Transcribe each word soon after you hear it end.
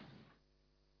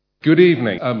Good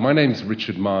evening. My name is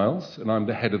Richard Miles, and I'm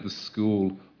the head of the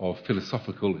School of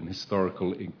Philosophical and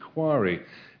Historical Inquiry.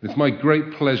 It's my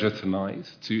great pleasure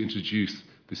tonight to introduce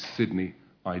the Sydney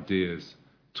Ideas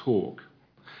talk.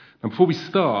 And before we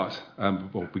start,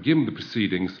 or begin the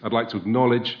proceedings, I'd like to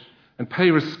acknowledge and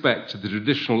pay respect to the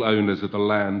traditional owners of the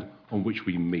land on which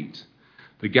we meet,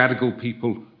 the Gadigal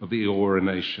people of the Eora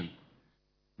Nation.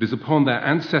 It is upon their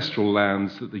ancestral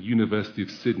lands that the University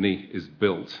of Sydney is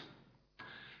built.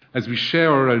 As we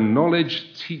share our own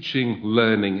knowledge, teaching,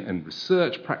 learning and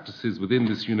research practices within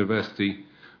this university,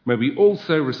 may we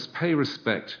also pay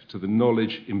respect to the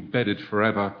knowledge embedded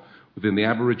forever within the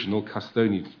Aboriginal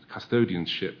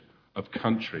custodianship of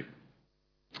country.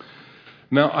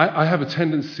 Now, I have a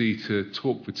tendency to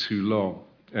talk for too long,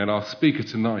 and our speaker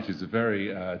tonight is a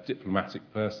very diplomatic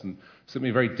person. Sent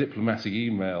me a very diplomatic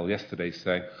email yesterday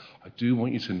saying, I do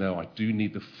want you to know I do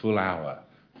need the full hour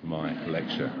for my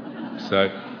lecture. So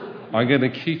I'm going to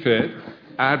keep it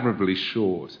admirably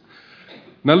short.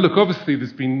 Now, look, obviously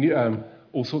there's been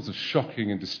all sorts of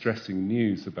shocking and distressing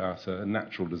news about a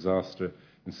natural disaster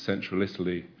in central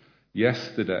Italy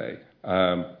yesterday,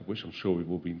 which I'm sure we've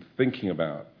all been thinking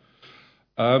about.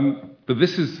 But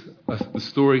this is the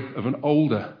story of an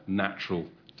older natural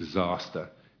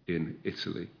disaster in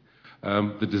Italy,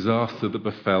 the disaster that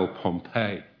befell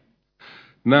Pompeii.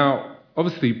 Now,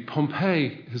 obviously,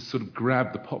 Pompeii has sort of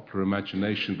grabbed the popular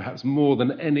imagination perhaps more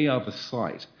than any other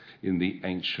site in the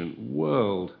ancient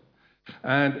world.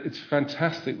 And it's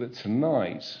fantastic that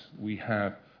tonight we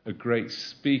have a great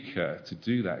speaker to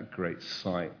do that great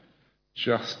site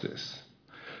justice.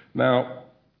 Now,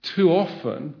 too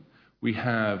often we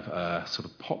have sort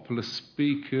of popular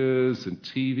speakers and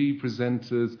TV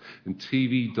presenters and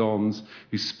TV dons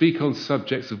who speak on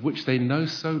subjects of which they know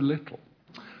so little.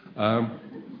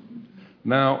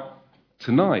 Now,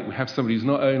 tonight we have somebody who's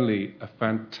not only a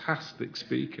fantastic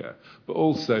speaker, but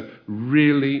also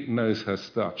really knows her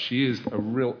stuff. She is a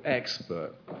real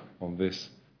expert on this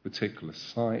particular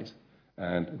site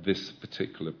and this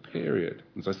particular period.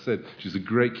 As I said, she's a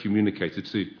great communicator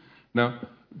too. Now,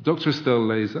 Dr. Estelle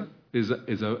Lazer is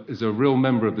a real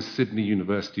member of the Sydney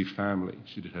University family.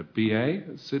 She did her BA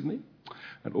at Sydney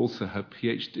and also her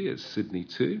PhD at Sydney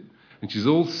too. And she's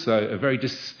also a very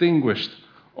distinguished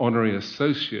honorary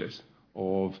associate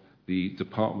of the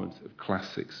Department of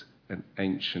Classics and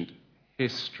Ancient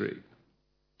History.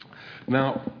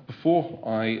 Now, before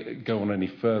I go on any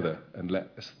further and let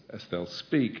Estelle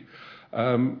speak,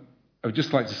 I would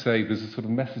just like to say there's sort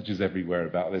of messages everywhere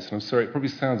about this, and I'm sorry, it probably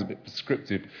sounds a bit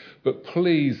prescriptive, but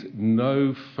please,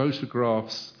 no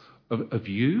photographs of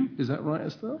you, is that right,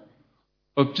 Estelle?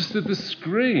 Of just the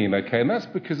screen, okay, and that's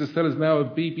because Estelle is now a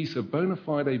bona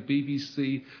fide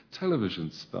BBC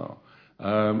television star.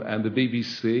 And the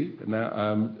BBC,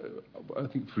 now, I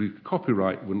think through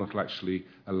copyright, we're not actually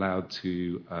allowed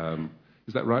to,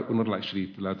 is that right? We're not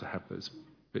actually allowed to have those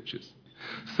pictures.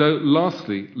 So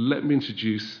lastly, let me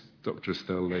introduce Dr.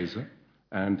 Estelle Lazer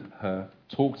and her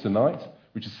talk tonight,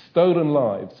 which is Stolen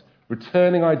Lives,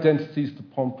 Returning Identities to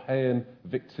Pompeian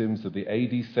Victims of the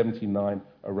AD 79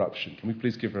 Eruption. Can we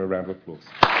please give her a round of applause?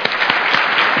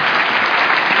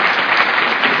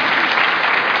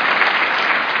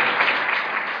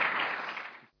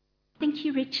 Thank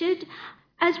you, Richard.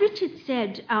 As Richard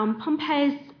said,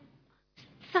 Pompeii is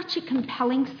such a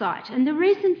compelling site, and the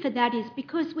reason for that is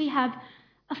because we have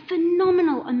a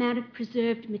phenomenal amount of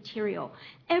preserved material,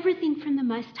 everything from the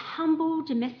most humble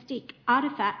domestic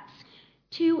artefacts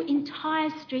to entire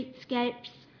streetscapes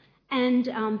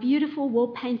and beautiful wall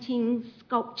paintings,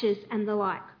 sculptures and the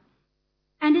like.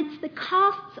 And it's the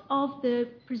casts of the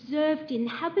preserved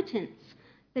inhabitants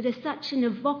that are such an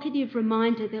evocative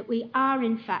reminder that we are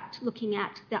in fact looking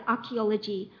at the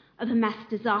archaeology of a mass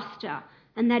disaster,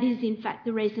 and that is in fact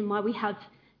the reason why we have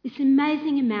this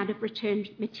amazing amount of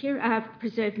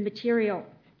preserved material.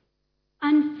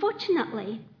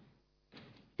 Unfortunately,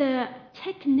 the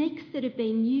techniques that have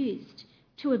been used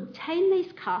to obtain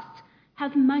these casts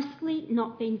have mostly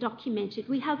not been documented.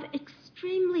 We have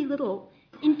extremely little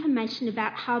information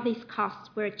about how these casts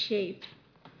were achieved.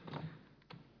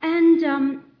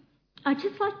 And I'd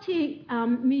just like to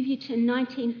move you to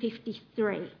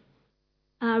 1953.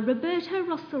 Roberto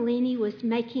Rossellini was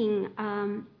making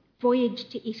Voyage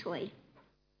to Italy,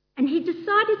 and he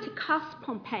decided to cast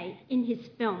Pompeii in his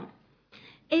film.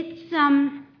 It's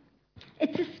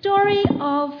a story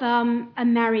of a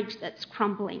marriage that's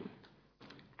crumbling,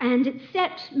 and it's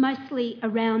set mostly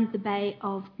around the Bay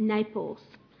of Naples.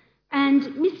 And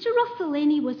Mr.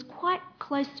 Rossellini was quite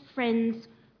close friends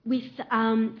with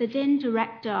the then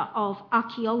director of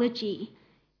archaeology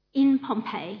in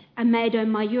Pompeii, Amado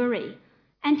Maiuri,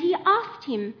 and he asked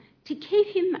him to keep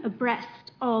him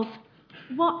abreast of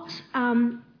what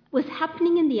was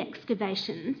happening in the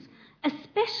excavations,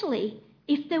 especially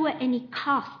if there were any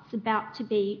casts about to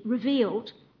be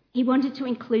revealed. He wanted to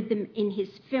include them in his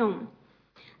film.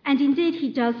 And indeed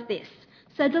he does this.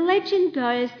 So the legend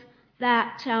goes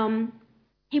that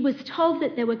he was told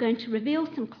that they were going to reveal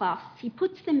some casts. He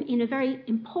puts them in a very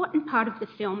important part of the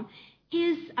film.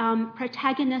 His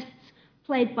protagonists,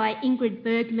 played by Ingrid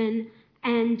Bergman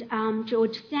and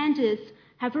George Sanders,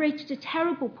 have reached a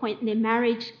terrible point in their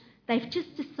marriage. They've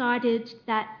just decided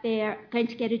that they're going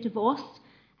to get a divorce,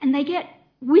 and they get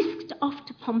whisked off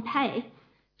to Pompeii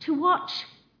to watch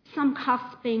some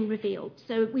casts being revealed.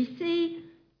 So we see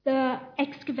the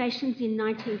excavations in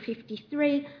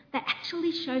 1953 that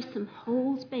actually show some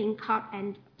holes being cut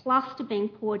and plaster being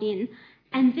poured in,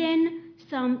 and then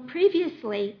some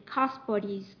previously cast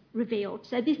bodies revealed.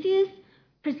 So this is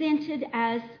presented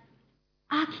as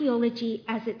archaeology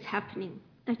as it's happening.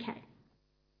 Okay.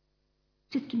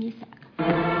 Just give me a sec.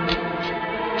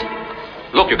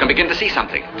 Look, you can begin to see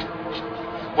something.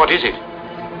 What is it?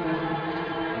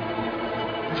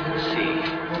 See.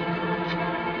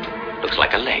 Looks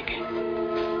like a leg.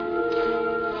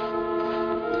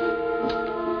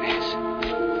 Yes.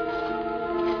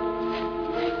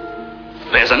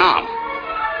 There's an arm.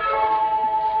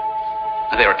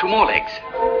 And there are two more legs.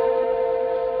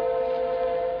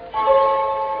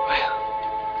 Well,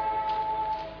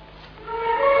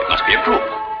 it must be a group.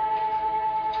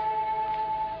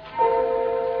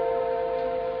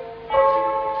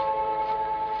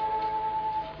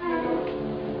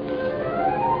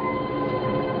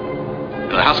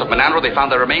 In the house of Menandro, they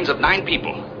found the remains of 9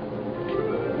 people.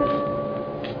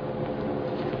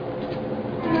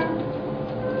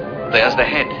 There's the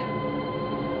head.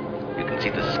 You can see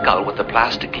the skull with the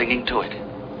plaster clinging to it.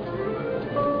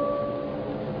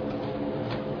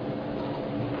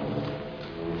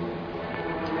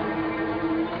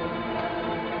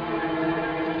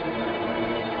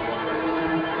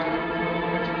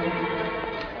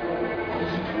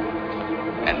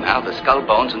 And now the skull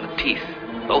bones and the teeth,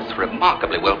 both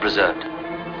remarkably well preserved.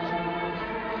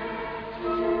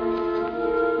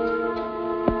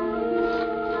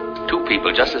 Two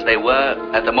people just as they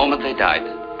were at the moment they died.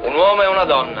 Un uomo e una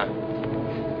donna.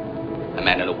 A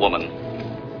man and a woman.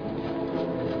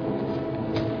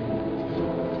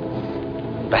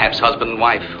 Perhaps husband and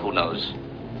wife, who knows?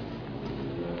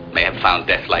 May have found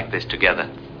death like this together.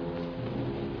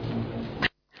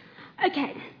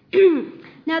 Okay.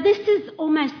 Now, this is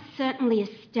almost certainly a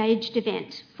staged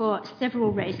event for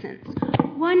several reasons.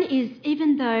 One is,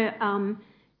 even though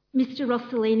Mr.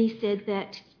 Rossellini said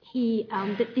that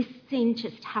that this scene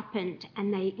just happened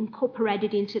and they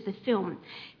incorporated into the film,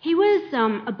 he was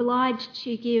obliged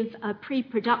to give a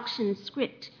pre-production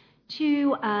script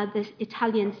to the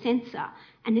Italian censor,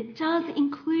 and it does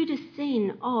include a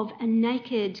scene of a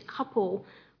naked couple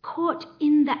caught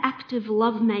in the act of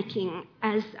lovemaking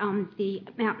as the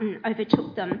mountain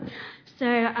overtook them.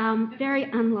 So very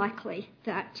unlikely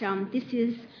that this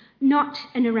is not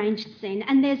an arranged scene,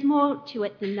 and there's more to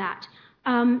it than that.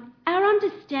 Our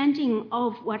understanding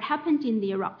of what happened in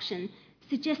the eruption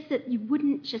suggests that you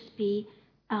wouldn't just be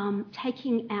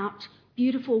taking out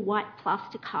beautiful white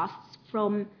plaster casts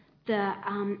from the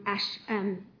ash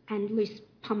and loose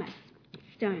pumice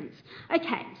stones.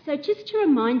 Okay, so just to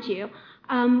remind you,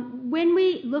 when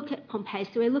we look at Pompeii,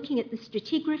 so we're looking at the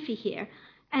stratigraphy here,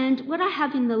 and what I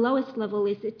have in the lowest level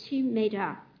is a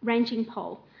 2-metre ranging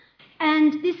pole.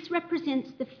 And this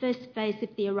represents the first phase of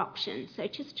the eruption. So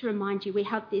just to remind you, we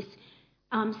have this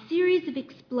series of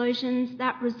explosions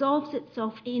that resolves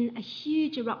itself in a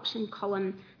huge eruption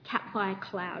column capped by a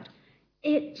cloud.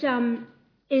 It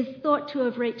is thought to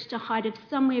have reached a height of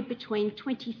somewhere between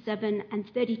 27 and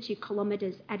 32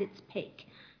 kilometres at its peak.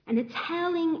 And it's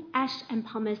hailing ash and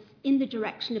pumice in the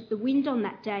direction of the wind on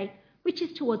that day, which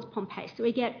is towards Pompeii. So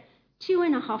we get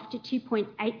 2.5 to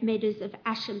 2.8 metres of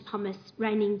ash and pumice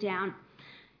raining down.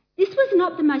 This was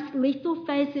not the most lethal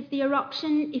phase of the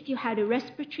eruption. If you had a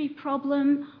respiratory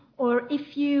problem or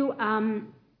if you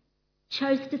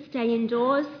chose to stay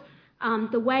indoors,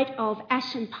 the weight of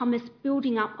ash and pumice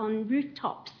building up on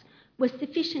rooftops was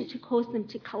sufficient to cause them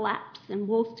to collapse and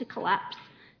walls to collapse.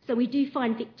 So we do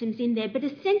find victims in there, but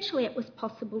essentially it was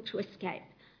possible to escape.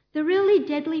 The really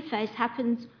deadly phase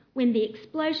happens when the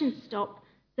explosions stop,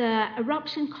 the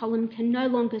eruption column can no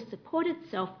longer support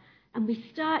itself, and we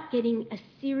start getting a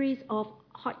series of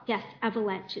hot gas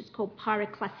avalanches called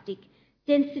pyroclastic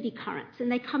density currents,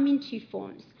 and they come in 2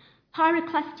 forms.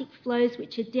 Pyroclastic flows,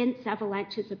 which are dense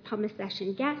avalanches of pumice, ash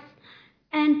and gas,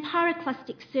 and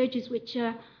pyroclastic surges, which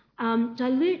are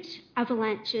dilute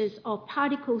avalanches of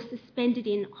particles suspended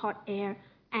in hot air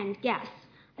and gas.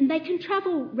 And they can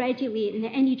travel radially in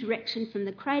any direction from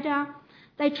the crater.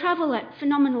 They travel at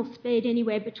phenomenal speed,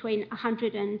 anywhere between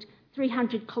 100 and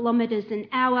 300 kilometres an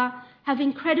hour, have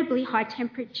incredibly high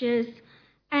temperatures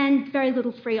and very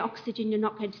little free oxygen. You're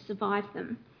not going to survive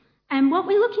them. And what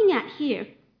we're looking at here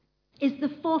is the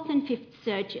fourth and fifth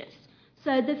surges.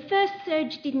 So the first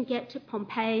surge didn't get to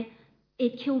Pompeii.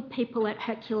 It killed people at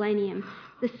Herculaneum.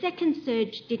 The second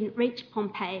surge didn't reach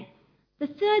Pompeii. The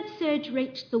third surge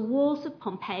reached the walls of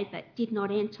Pompeii but did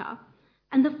not enter.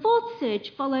 And the fourth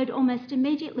surge followed almost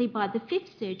immediately by the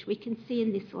fifth surge we can see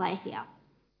in this lay here.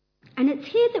 And it's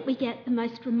here that we get the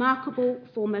most remarkable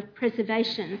form of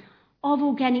preservation of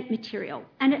organic material.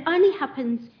 And it only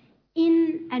happens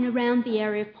in and around the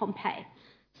area of Pompeii,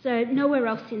 so nowhere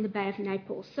else in the Bay of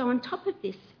Naples. So on top of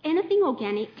this, anything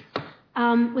organic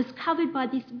was covered by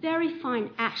this very fine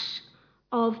ash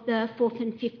of the fourth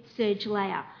and fifth surge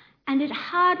layer. And it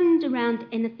hardened around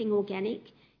anything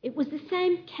organic. It was the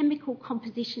same chemical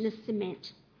composition as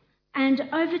cement. And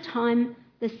over time,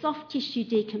 the soft tissue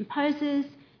decomposes,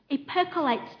 it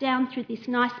percolates down through this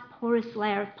nice porous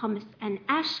layer of pumice and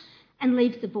ash and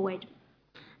leaves a void.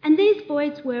 And these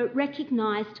voids were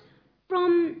recognised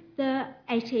from the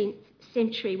 18th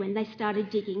century when they started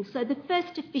digging. So the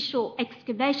first official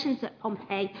excavations at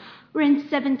Pompeii were in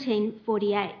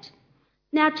 1748.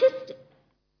 Now,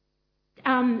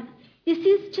 this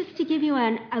is just to give you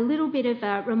a little bit of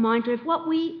a reminder of what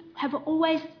we have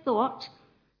always thought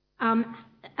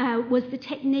was the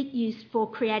technique used for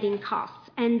creating casts.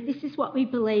 And this is what we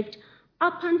believed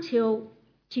up until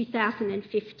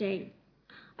 2015.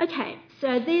 Okay,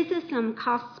 so these are some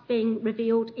casts being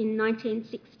revealed in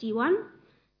 1961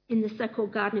 in the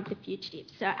so-called Garden of the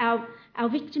Fugitives. So our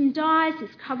victim dies, is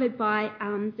covered by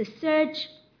the surge,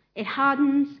 it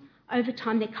hardens. Over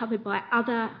time, they're covered by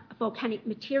other volcanic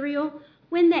material.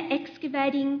 When they're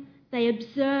excavating, they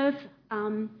observe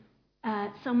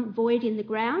some void in the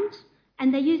ground,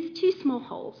 and they use two small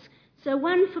holes. So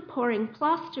one for pouring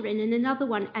plaster in and another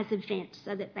one as a vent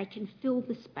so that they can fill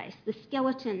the space. The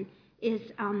skeleton is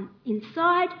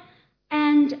inside,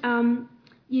 and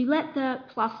you let the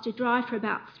plaster dry for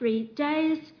about 3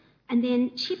 days and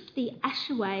then chip the ash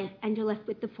away and you're left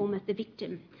with the form of the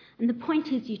victim. And the point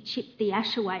is you chip the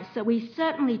ash away. So we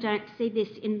certainly don't see this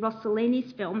in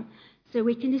Rossellini's film, so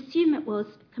we can assume it was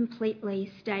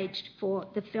completely staged for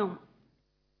the film.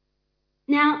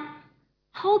 Now,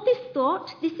 hold this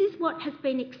thought. This is what has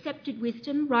been accepted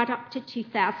wisdom right up to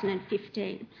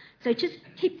 2015. So just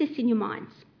keep this in your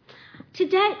minds. To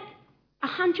date,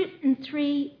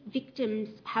 103 victims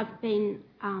have been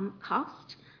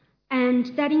cast,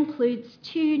 and that includes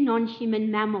 2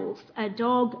 non-human mammals, a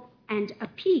dog and a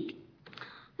pig.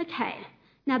 Okay,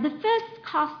 now the first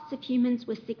casts of humans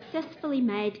were successfully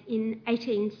made in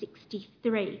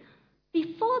 1863.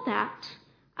 Before that,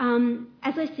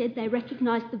 as I said, they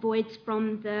recognised the voids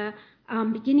from the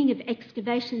beginning of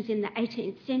excavations in the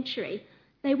 18th century.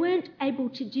 They weren't able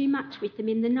to do much with them.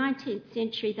 In the 19th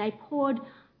century, they poured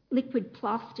liquid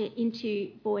plaster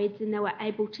into voids and they were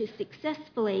able to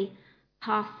successfully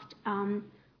cast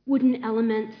wooden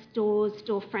elements, doors,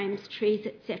 door frames, trees,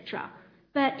 etc.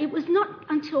 But it was not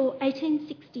until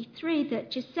 1863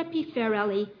 that Giuseppe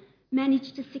Ferrelli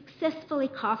managed to successfully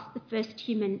cast the first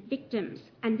human victims,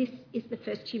 and this is the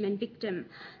first human victim.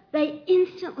 They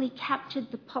instantly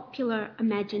captured the popular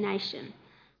imagination.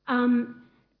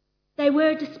 They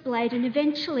were displayed, and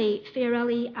eventually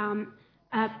Ferrelli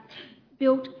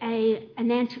built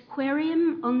an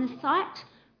antiquarium on the site,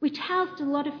 which housed a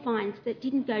lot of finds that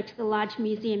didn't go to the large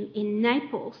museum in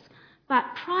Naples, but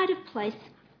pride of place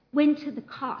went to the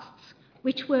casts,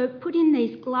 which were put in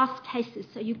these glass cases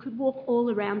so you could walk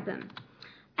all around them.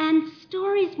 And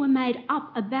stories were made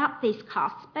up about these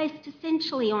casts based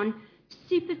essentially on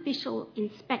superficial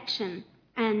inspection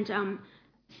and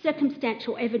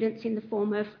circumstantial evidence in the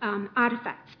form of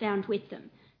artefacts found with them.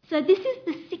 So this is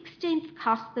the 16th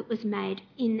cast that was made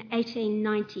in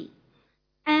 1890.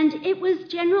 And it was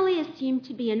generally assumed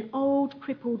to be an old,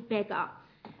 crippled beggar.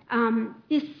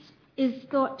 This is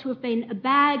thought to have been a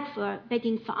bag for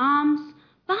begging for alms,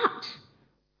 but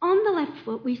on the left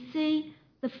foot we see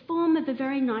the form of a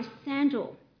very nice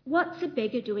sandal. What's a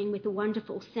beggar doing with a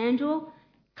wonderful sandal?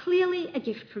 Clearly a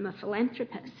gift from a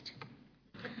philanthropist.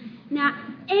 Now,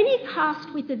 any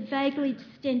cast with a vaguely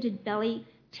distended belly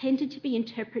tended to be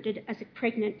interpreted as a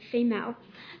pregnant female.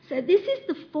 So this is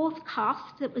the 4th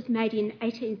cast that was made in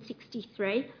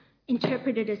 1863,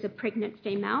 interpreted as a pregnant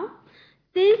female.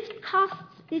 These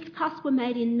casts were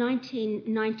made in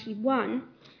 1991,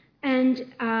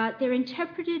 and they're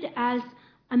interpreted as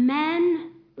a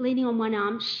man leaning on one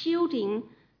arm, shielding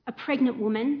a pregnant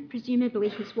woman, presumably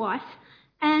his wife,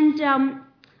 and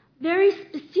very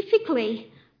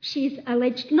specifically, she's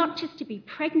alleged not just to be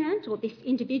pregnant, or this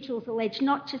individual's alleged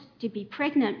not just to be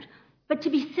pregnant, but to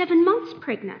be 7 months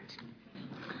pregnant.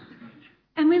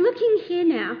 And we're looking here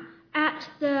now at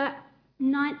the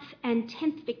 9th and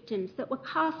 10th victims that were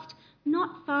cast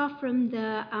not far from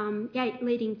the gate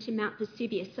leading to Mount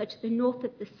Vesuvius, so to the north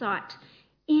of the site,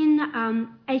 in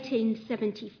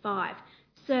 1875.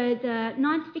 So the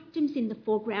 9th victim's in the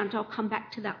foreground. I'll come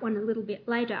back to that one a little bit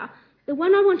later. The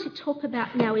one I want to talk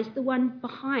about now is the one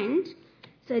behind,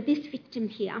 so this victim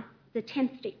here, the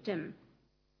 10th victim.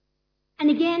 And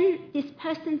again, this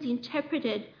person's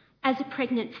interpreted as a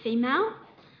pregnant female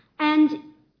and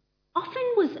often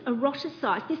was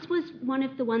eroticised. This was one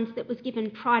of the ones that was given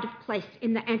pride of place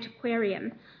in the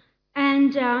antiquarium.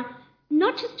 And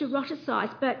not just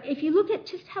eroticised, but if you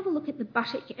just have a look at the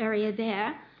buttock area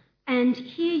there, and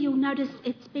here you'll notice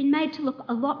it's been made to look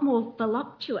a lot more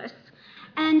voluptuous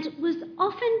and was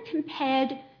often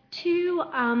compared to,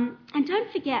 and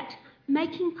don't forget,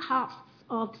 making casts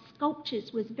of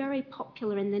sculptures was very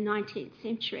popular in the 19th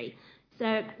century.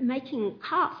 So making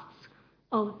casts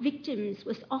of victims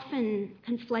was often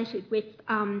conflated with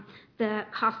the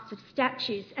casts of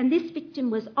statues. And this victim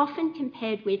was often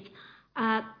compared with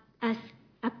a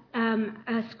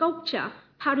sculpture,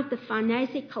 part of the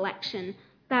Farnese collection,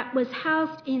 that was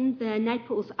housed in the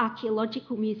Naples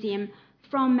Archaeological Museum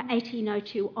from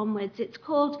 1802 onwards. It's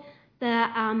called the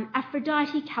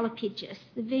Aphrodite Callipygus,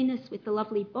 the Venus with the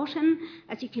lovely bottom.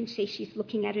 As you can see, she's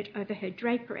looking at it over her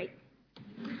drapery.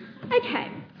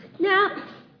 Okay, now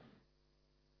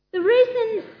the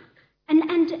reason,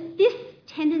 and this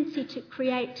tendency to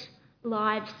create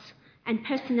lives and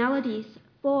personalities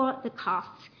for the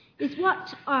casts is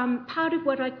what part of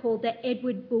what I call the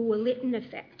Edward Bulwer-Lytton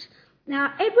effect.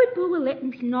 Now, Edward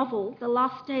Bulwer-Lytton's novel, The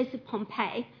Last Days of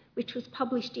Pompeii, which was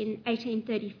published in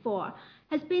 1834,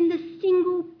 has been the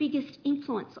single biggest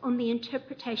influence on the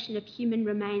interpretation of human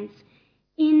remains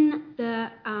in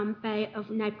the Bay of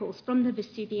Naples from the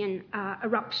Vesuvian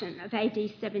eruption of AD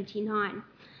 79.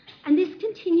 And this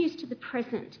continues to the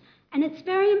present. And it's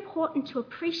very important to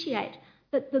appreciate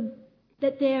that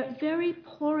there are very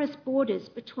porous borders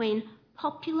between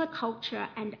popular culture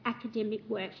and academic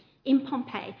work in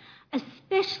Pompeii,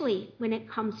 especially when it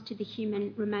comes to the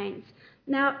human remains.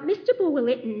 Now, Mr.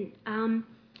 Bulwer-Lytton,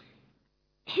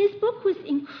 his book was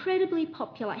incredibly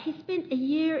popular. He spent a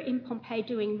year in Pompeii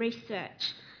doing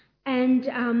research,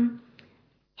 and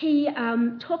he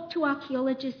talked to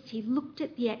archaeologists, he looked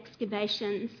at the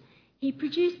excavations. He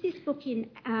produced this book in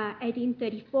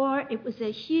 1834. It was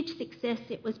a huge success.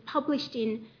 It was published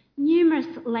in numerous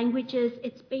languages.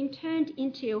 It's been turned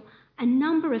into a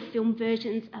number of film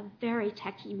versions, a very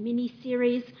tacky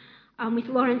mini-series with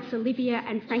Laurence Olivier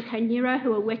and Franco Nero,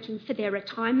 who are working for their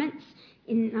retirements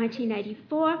in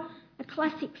 1984, a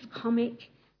classics comic,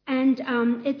 and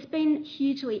it's been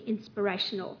hugely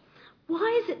inspirational.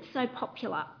 Why is it so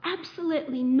popular?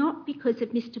 Absolutely not because of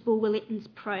Mr. Bulwer-Lytton's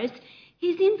prose.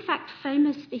 He's in fact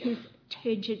famous for his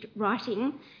turgid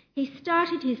writing. He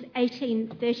started his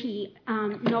 1830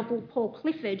 novel, Paul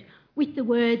Clifford, with the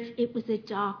words, "It was a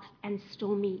dark and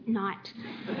stormy night."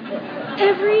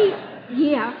 Every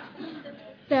year,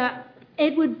 the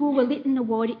Edward Bulwer-Lytton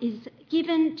Award is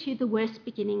given to the worst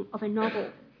beginning of a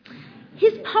novel.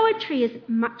 His poetry is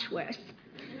much worse.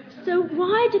 So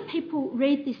why do people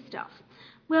read this stuff?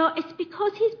 Well, it's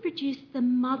because he's produced the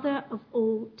mother of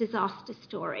all disaster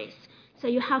stories. So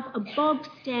you have a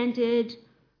bog-standard,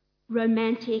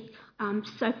 romantic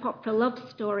soap opera love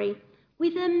story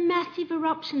with a massive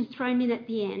eruption thrown in at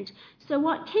the end. So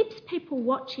what keeps people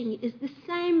watching is the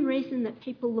same reason that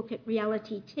people look at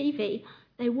reality TV.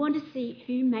 They want to see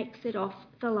who makes it off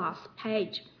the last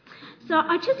page. So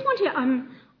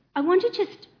I want to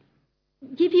just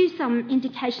give you some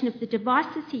indication of the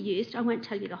devices he used. I won't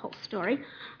tell you the whole story,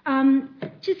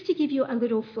 just to give you a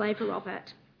little flavour of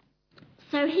it.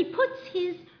 So he puts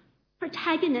his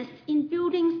protagonists in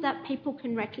buildings that people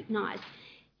can recognise.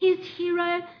 His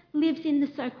hero lives in the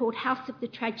so-called House of the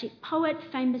Tragic Poet,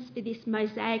 famous for this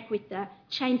mosaic with the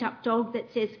chained-up dog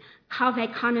that says, "Cave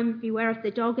Canem, beware of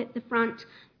the dog" at the front.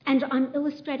 And I'm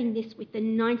illustrating this with the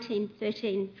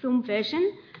 1913 film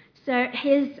version. So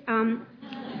his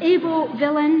evil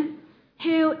villain,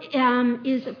 who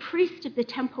is a priest of the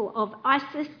temple of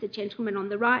Isis, the gentleman on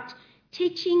the right,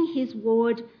 teaching his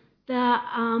ward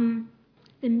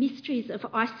the mysteries of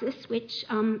Isis, which,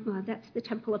 that's the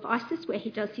temple of Isis where he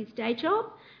does his day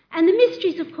job. And the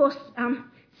mysteries, of course,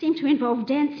 seem to involve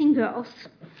dancing girls.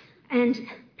 and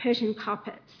Persian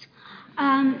carpets.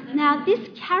 Now, this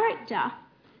character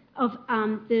of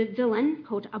the villain,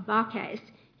 called Abarkes,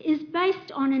 is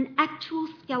based on an actual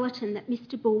skeleton that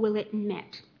Mr. Bulwer-Lytton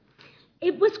met.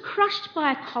 It was crushed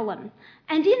by a column,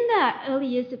 and in the early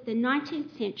years of the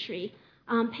 19th century,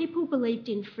 people believed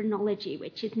in phrenology,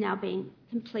 which is now being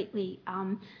completely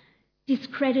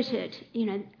discredited.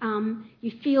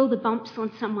 You feel the bumps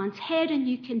on someone's head and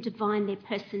you can divine their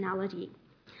personality.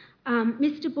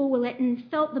 Mr. Bulwer-Lytton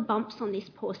felt the bumps on this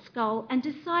poor skull and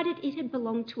decided it had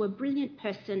belonged to a brilliant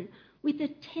person with a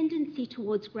tendency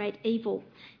towards great evil.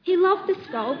 He loved the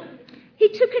skull. He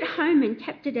took it home and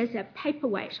kept it as a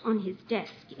paperweight on his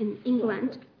desk in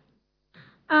England.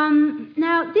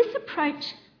 Now, this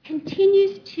approach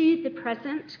continues to the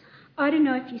present. I don't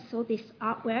know if you saw this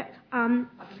artwork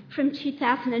from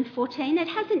 2014. It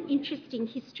has an interesting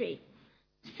history.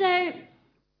 So,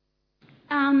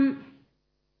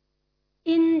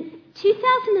 in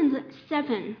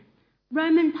 2007,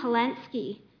 Roman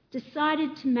Polanski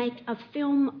decided to make a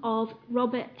film of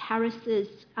Robert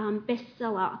Harris's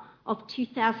bestseller of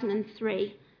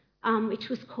 2003, which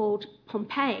was called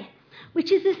Pompeii,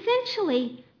 which is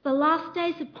essentially the last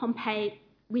days of Pompeii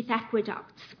with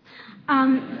aqueducts.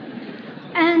 And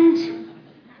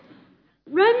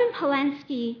Roman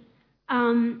Polanski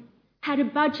had a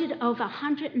budget of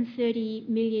 $130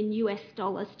 million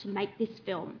to make this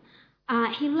film.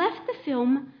 He left the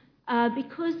film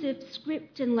because of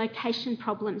script and location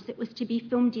problems. It was to be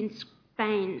filmed in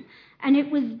Spain, and it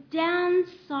was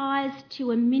downsized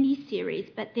to a mini-series,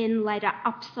 but then later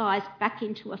upsized back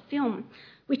into a film,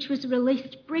 which was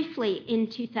released briefly in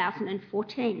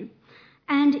 2014.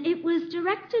 And it was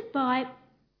directed by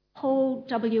Paul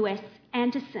W.S.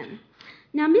 Anderson.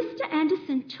 Now, Mr.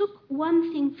 Anderson took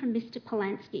one thing from Mr.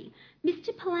 Polanski.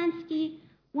 Mr. Polanski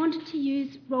wanted to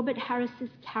use Robert Harris's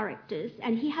characters,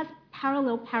 and he has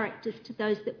parallel characters to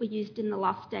those that were used in the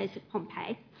last days of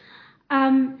Pompeii.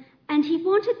 And he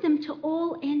wanted them to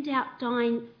all end up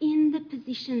dying in the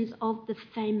positions of the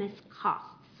famous casts,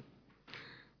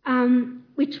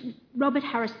 which Robert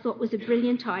Harris thought was a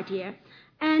brilliant idea.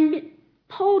 And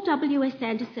Paul W.S.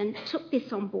 Anderson took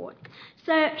this on board.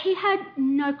 So he had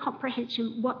no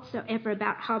comprehension whatsoever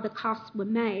about how the casts were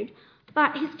made,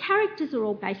 but his characters are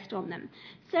all based on them.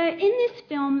 So in this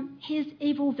film, his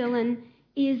evil villain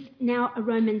is now a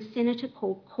Roman senator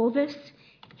called Corvus.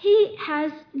 He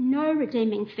has no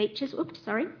redeeming features.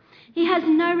 He has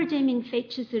no redeeming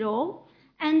features at all.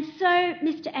 And so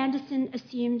Mr. Anderson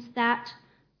assumes that,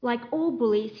 like all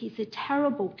bullies, he's a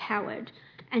terrible coward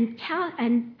and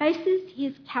bases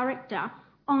his character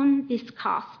on this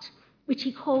cast, which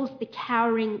he calls the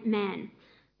cowering man.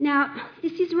 Now,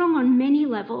 this is wrong on many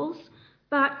levels,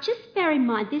 but just bear in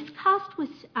mind, this cast was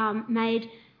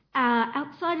made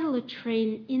outside a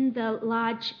latrine in the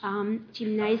large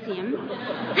gymnasium in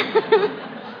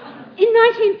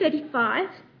 1935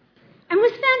 and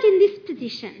was found in this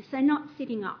position, so not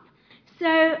sitting up.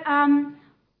 So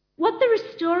what the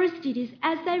restorers did is,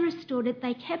 as they restored it,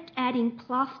 they kept adding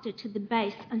plaster to the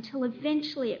base until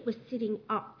eventually it was sitting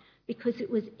up because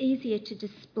it was easier to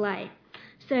display.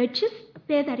 So just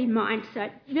bear that in mind. So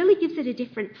it really gives it a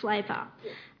different flavour.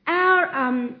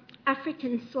 Our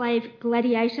African slave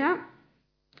Gladiator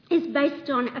is based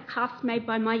on a cast made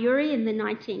by Mayuri in the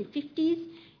 1950s.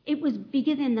 It was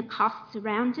bigger than the casts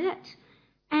around it.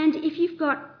 And if you've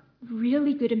got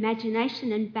really good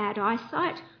imagination and bad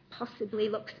eyesight, possibly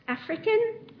looks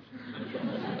African.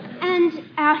 And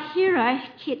our hero,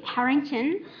 Kit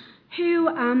Harington, who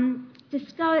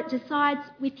decides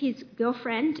with his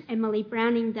girlfriend, Emily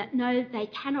Browning, that no, they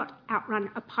cannot outrun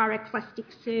a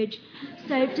pyroclastic surge,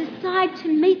 so decide to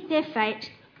meet their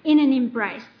fate in an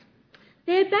embrace.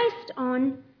 They're based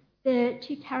on the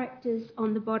two characters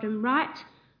on the bottom right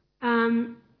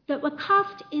that were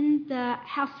cast in the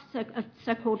house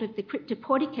so-called of the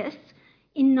Cryptoporticus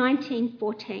in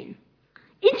 1914.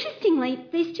 Interestingly,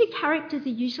 these two characters are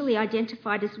usually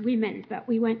identified as women, but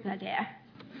we won't go there.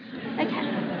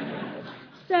 Okay.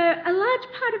 So a large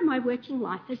part of my working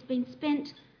life has been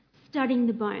spent studying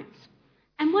the bones.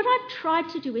 And what I've tried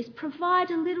to do is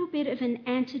provide a little bit of an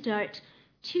antidote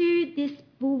to this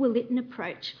Bulwer-Lytton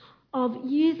approach of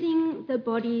using the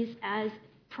bodies as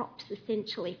props,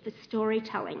 essentially, for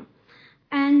storytelling.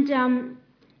 And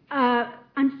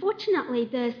unfortunately,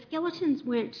 the skeletons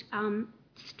weren't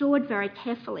stored very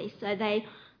carefully, so they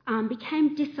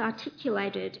became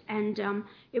disarticulated, and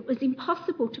it was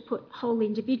impossible to put whole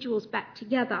individuals back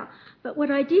together. But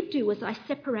what I did do was I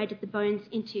separated the bones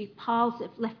into piles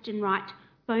of left and right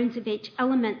bones of each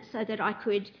element so that I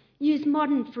could use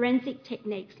modern forensic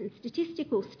techniques and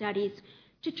statistical studies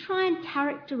to try and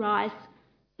characterise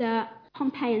the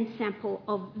Pompeian sample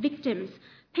of victims.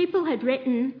 People had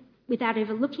written, without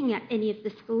ever looking at any of the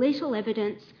skeletal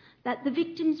evidence, that the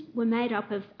victims were made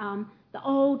up of the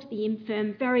old, the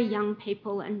infirm, very young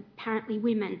people, and apparently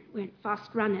women weren't fast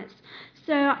runners.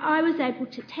 So I was able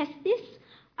to test this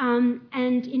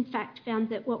and in fact found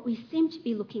that what we seem to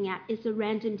be looking at is a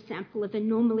random sample of a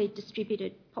normally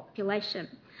distributed population.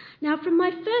 Now, from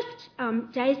my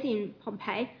first days in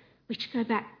Pompeii, which go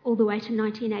back all the way to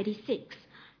 1986,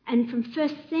 and from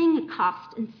first seeing a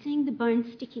cast and seeing the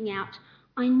bones sticking out,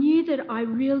 I knew that I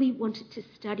really wanted to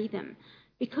study them,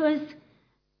 because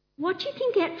what you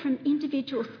can get from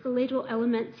individual skeletal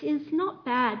elements is not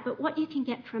bad, but what you can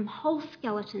get from whole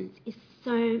skeletons is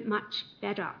so much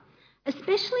better,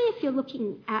 especially if you're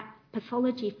looking at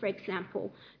pathology, for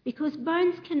example, because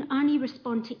bones can only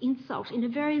respond to insult in a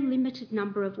very limited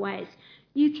number of ways.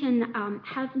 You can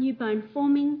have new bone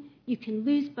forming, you can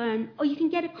lose bone, or you can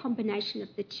get a combination of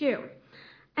the two.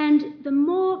 And the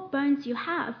more bones you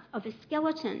have of a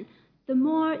skeleton, the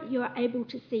more you're able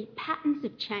to see patterns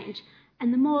of change,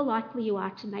 and the more likely you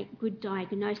are to make good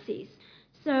diagnoses.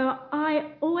 So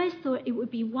I always thought it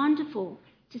would be wonderful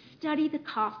to study the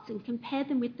casts and compare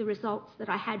them with the results that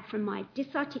I had from my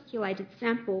disarticulated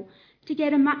sample to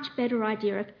get a much better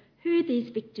idea of who these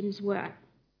victims were.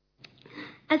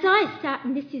 As I start,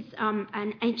 and this is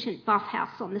an ancient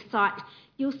bathhouse on the site,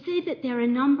 you'll see that there are a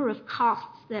number of casts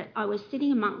that I was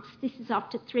sitting amongst. This is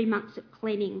after 3 months of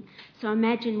cleaning. So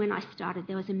imagine when I started,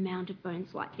 there was a mound of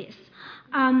bones like this.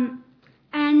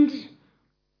 And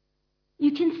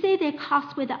you can see their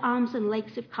casts where the arms and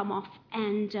legs have come off,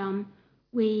 and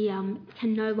we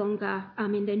can no longer,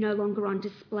 they're no longer on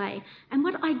display. And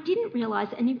what I didn't realise,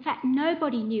 and in fact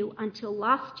nobody knew until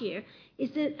last year,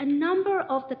 is that a number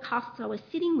of the casts I was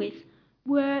sitting with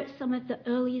were some of the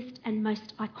earliest and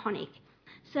most iconic.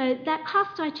 So that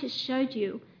cast I just showed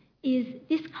you is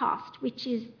this cast, which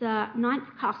is the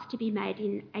 9th cast to be made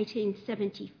in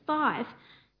 1875,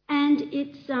 and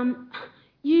it's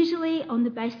usually on the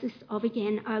basis of,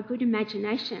 again, a good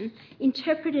imagination,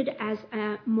 interpreted as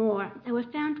a Moor. They were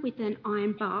found with an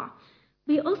iron bar.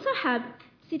 We also have,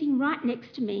 sitting right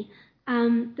next to me,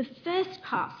 the first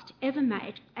cast ever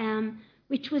made,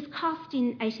 which was cast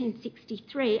in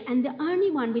 1863, and the only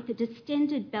one with a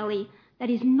distended belly that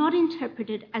is not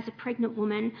interpreted as a pregnant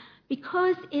woman,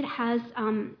 because it has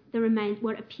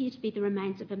what appear to be the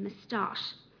remains of a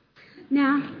moustache.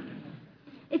 Now,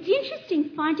 it's interesting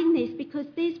finding these because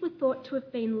these were thought to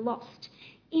have been lost.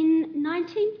 In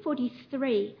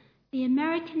 1943, the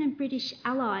American and British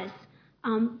allies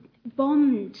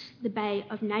bombed the Bay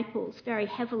of Naples very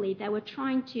heavily. They were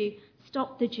trying to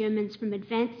stop the Germans from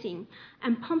advancing,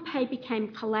 and Pompeii became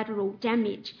collateral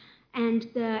damage. And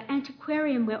the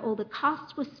antiquarium where all the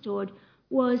casts were stored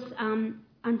was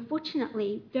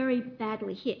unfortunately very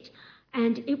badly hit.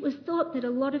 And it was thought that a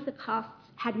lot of the casts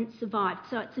hadn't survived.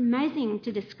 So it's amazing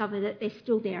to discover that they're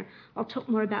still there. I'll talk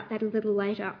more about that a little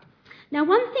later. Now,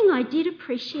 one thing I did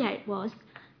appreciate was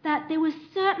that there was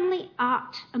certainly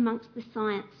art amongst the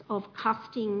science of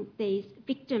casting these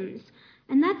victims.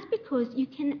 And that's because you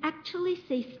can actually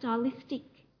see stylistic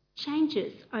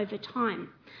changes over time.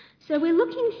 So we're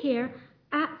looking here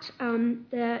at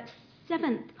the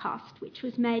 7th cast, which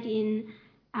was made in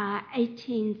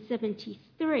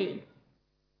 1873.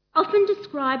 Often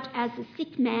described as a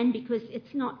sick man because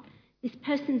this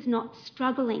person's not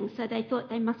struggling, so they thought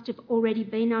they must have already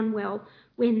been unwell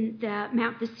when the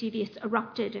Mount Vesuvius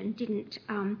erupted and didn't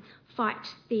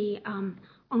fight the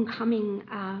oncoming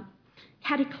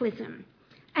cataclysm.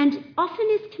 And often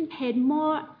is compared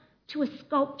more to a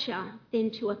sculpture than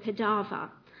to a cadaver.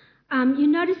 You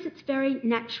notice it's very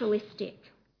naturalistic.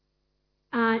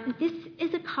 This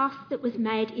is a cast that was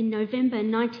made in November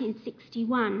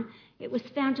 1961. It was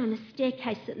found on a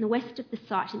staircase in the west of the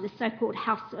site in the so-called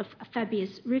house of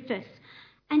Fabius Rufus.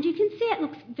 And you can see it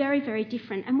looks very, very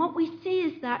different. And what we see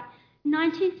is that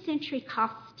 19th century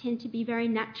casts tend to be very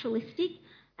naturalistic,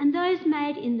 and those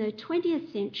made in the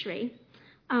 20th century,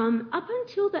 up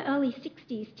until the early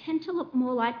 60s, tend to look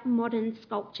more like modern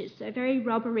sculptures, so very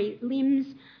rubbery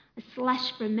limbs, a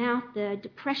slash for a mouth, a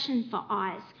depression for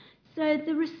eyes. So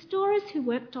the restorers who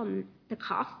worked on the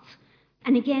casts,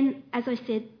 and again, as I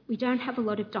said, we don't have a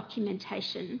lot of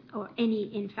documentation, or any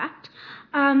in fact,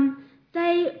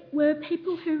 they were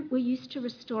people who were used to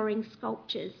restoring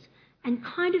sculptures and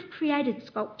kind of created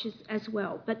sculptures as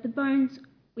well, but the bones,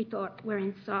 we thought, were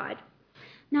inside.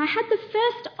 Now, I had the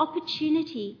first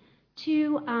opportunity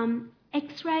to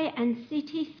X-ray and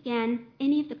CT scan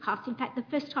any of the casts. In fact, the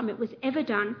first time it was ever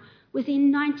done was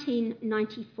in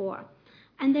 1994.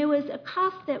 And there was a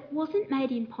cast that wasn't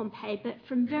made in Pompeii, but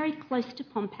from very close to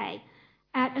Pompeii,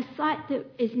 at a site that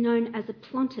is known as a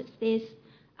Plontis. There's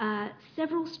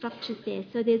several structures there.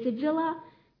 So there's a villa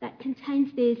that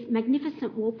contains these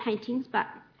magnificent wall paintings, but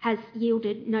has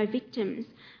yielded no victims.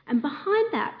 And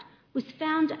behind that was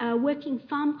found a working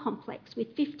farm complex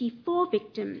with 54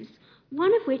 victims,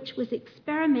 one of which was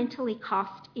experimentally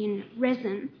cast in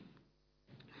resin.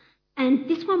 And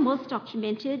this one was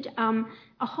documented.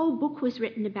 A whole book was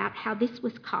written about how this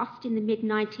was cast in the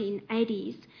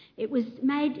mid-1980s. It was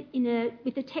made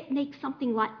with a technique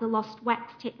something like the lost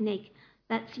wax technique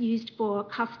that's used for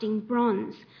casting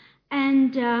bronze.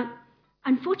 And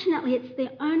unfortunately, it's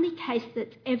the only case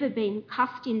that's ever been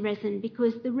cast in resin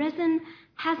because the resin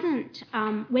hasn't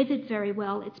weathered very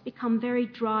well. It's become very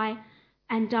dry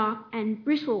and dark and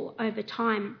brittle over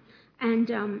time. And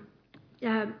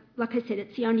like I said,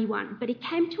 it's the only one. But it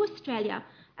came to Australia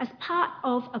as part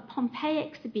of a Pompeii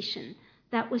exhibition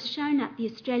that was shown at the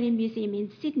Australian Museum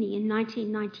in Sydney in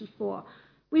 1994.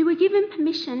 We were given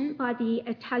permission by the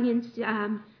Italian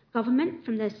government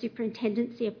from the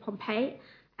Superintendency of Pompeii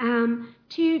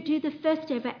to do the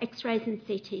first ever X-rays and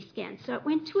CT scans. So it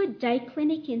went to a day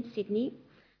clinic in Sydney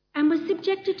and was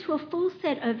subjected to a full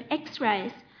set of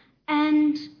X-rays,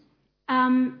 and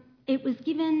it was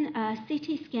given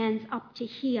CT scans up to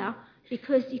here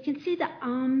because you can see the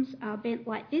arms are bent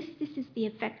like this. This is the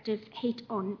effect of heat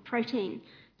on protein.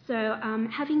 So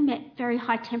having met very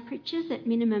high temperatures at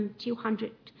minimum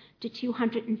 200 to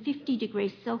 250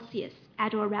 degrees Celsius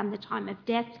at or around the time of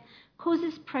death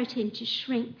causes protein to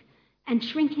shrink and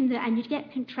you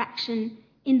get contraction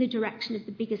in the direction of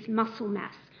the biggest muscle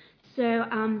mass. So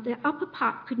the upper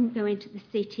part couldn't go into the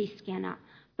CT scanner,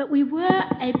 but we were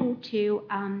able to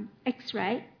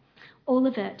X-ray all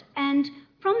of it. And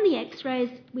from the X-rays,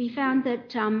 we found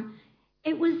that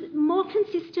it was more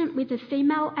consistent with a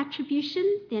female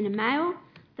attribution than a male,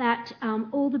 that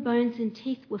all the bones and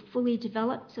teeth were fully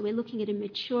developed. So we're looking at a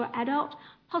mature adult,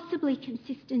 possibly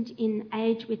consistent in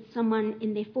age with someone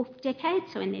in their fourth decade,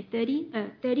 so in their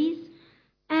 30s.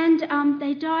 And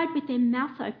they died with their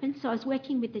mouth open. So I was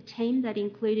working with a team that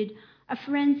included a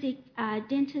forensic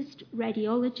dentist,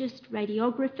 radiologist,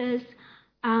 radiographers,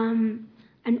 an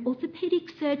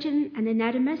orthopaedic surgeon, an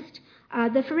anatomist.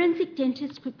 The forensic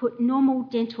dentist could put normal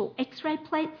dental X-ray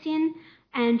plates in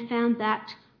and found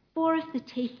that 4 of the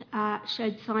teeth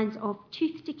showed signs of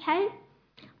tooth decay.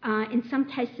 In some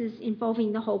cases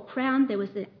involving the whole crown, there was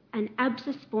an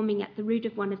abscess forming at the root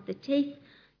of one of the teeth.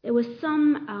 There was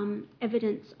some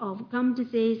evidence of gum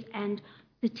disease, and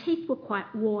the teeth were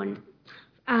quite worn.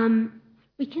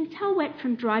 We can tell wet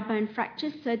from dry bone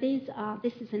fractures. So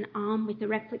this is an arm with a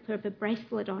replica of a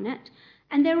bracelet on it,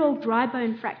 and they're all dry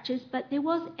bone fractures, but there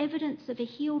was evidence of a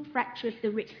healed fracture of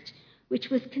the wrist, which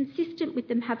was consistent with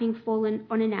them having fallen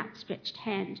on an outstretched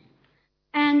hand.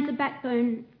 And the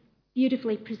backbone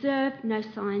beautifully preserved, no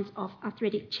signs of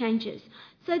arthritic changes.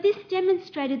 So this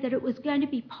demonstrated that it was going to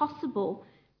be possible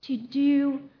to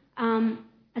do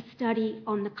a study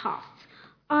on the casts.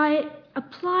 I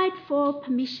applied for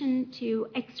permission to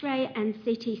X-ray and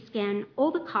CT scan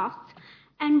all the casts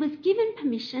and was given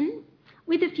permission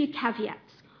with a few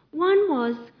caveats. One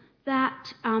was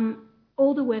that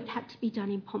all the work had to be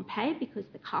done in Pompeii because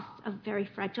the casts are very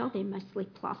fragile, they're mostly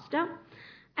plaster.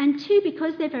 And 2,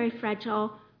 because they're very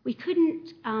fragile, we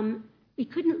couldn't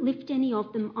lift any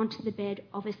of them onto the bed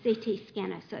of a CT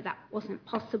scanner, so that wasn't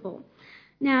possible.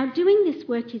 Now, doing this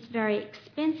work is very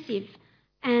expensive,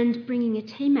 and bringing a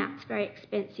team out is very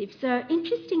expensive. So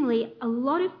interestingly, a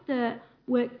lot of the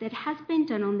work that has been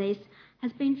done on this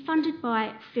has been funded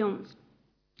by films,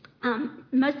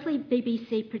 mostly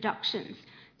BBC productions.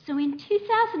 So in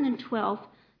 2012,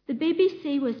 the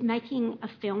BBC was making a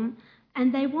film,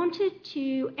 and they wanted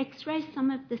to X-ray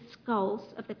some of the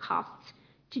skulls of the casts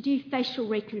to do facial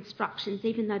reconstructions,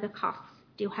 even though the casts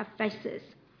still have faces.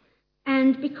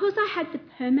 And because I had the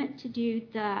permit to do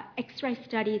the X-ray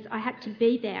studies, I had to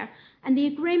be there. And the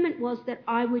agreement was that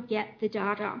I would get the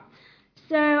data.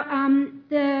 So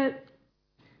the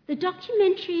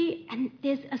documentary, and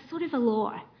there's a sort of a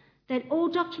law that all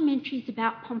documentaries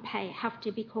about Pompeii have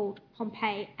to be called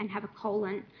Pompeii and have a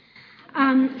colon.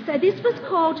 So this was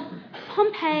called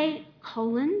Pompeii,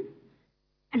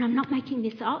 and I'm not making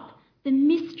this up, The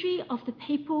Mystery of the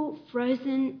People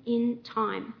Frozen in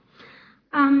Time.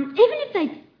 Even if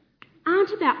they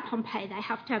aren't about Pompeii, they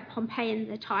have to have Pompeii in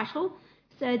the title.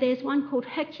 So there's one called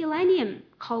Herculaneum,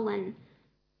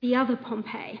 the other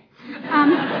Pompeii.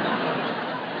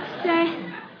 So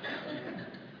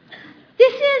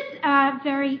this is a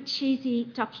very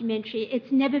cheesy documentary.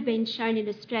 It's never been shown in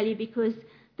Australia because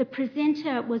The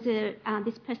presenter was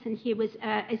this person here is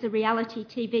a reality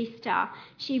TV star.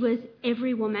 She was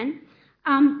every woman.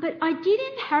 But I did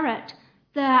inherit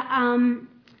the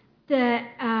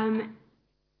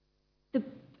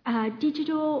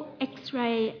digital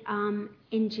X-ray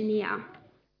engineer,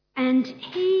 and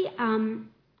he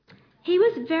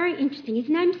was very interesting. His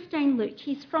name's Stijn-Luc.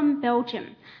 He's from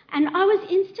Belgium, and I was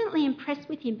instantly impressed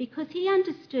with him because he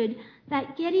understood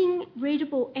that getting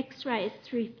readable X-rays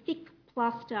through thick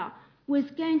plaster was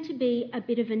going to be a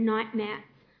bit of a nightmare.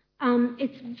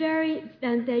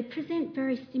 They present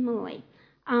very similarly.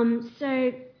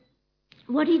 So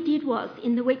what he did was,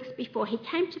 in the weeks before he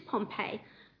came to Pompeii,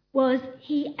 was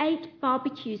he ate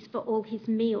barbecues for all his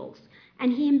meals,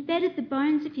 and he embedded the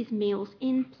bones of his meals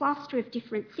in plaster of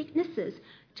different thicknesses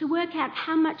to work out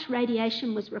how much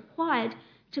radiation was required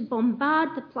to bombard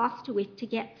the plaster with to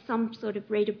get some sort of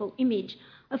readable image.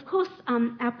 Of course,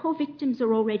 our poor victims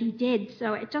are already dead,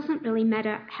 so it doesn't really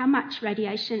matter how much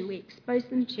radiation we expose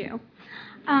them to.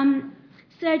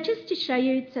 So just to show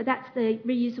you, so that's the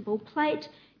reusable plate.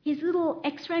 His little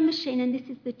X-ray machine, and this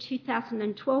is the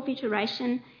 2012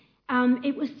 iteration,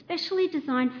 it was specially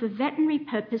designed for veterinary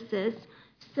purposes.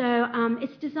 So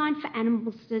it's designed for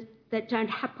animals that don't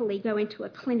happily go into a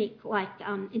clinic, like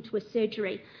into a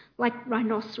surgery, like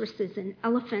rhinoceroses and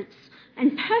elephants,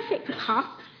 and perfect for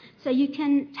cuts. So you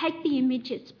can take the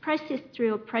image, it's processed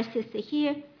through a processor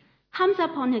here, comes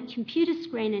up on a computer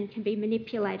screen and can be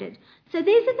manipulated. So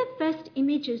these are the first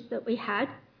images that we had.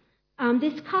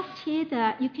 This cast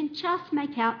here, you can just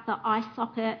make out the eye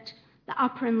socket, the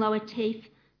upper and lower teeth.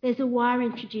 There's a wire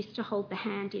introduced to hold the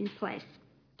hand in place.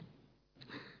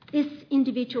 This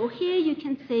individual here, you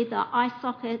can see the eye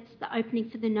sockets, the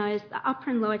opening for the nose, the upper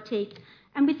and lower teeth,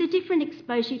 and with the different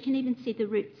exposure, you can even see the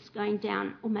roots going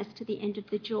down almost to the end of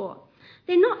the jaw.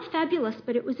 They're not fabulous,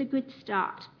 but it was a good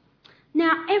start.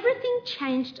 Now, everything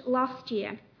changed last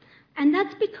year, and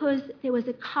that's because there was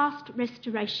a cast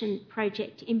restoration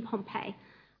project in Pompeii.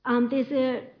 There's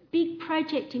a big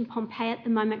project in Pompeii at the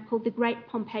moment called the Great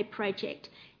Pompeii Project.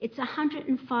 It's a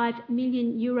 €105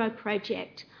 million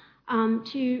project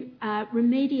to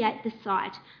remediate the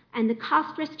site, and the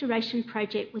cast restoration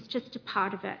project was just a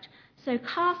part of it. So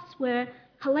casts were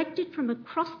collected from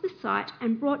across the site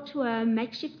and brought to a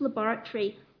makeshift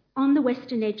laboratory on the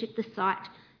western edge of the site.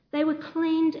 They were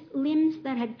cleaned, limbs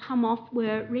that had come off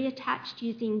were reattached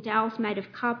using dowels made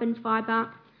of carbon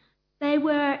fibre. They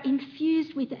were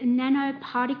infused with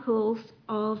nanoparticles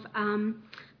of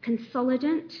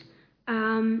consolidant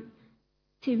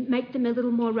to make them a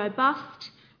little more robust.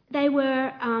 They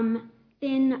were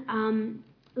then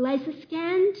laser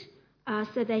scanned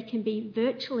so they can be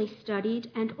virtually studied,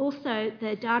 and also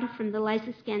the data from the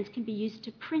laser scans can be used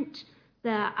to print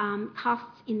the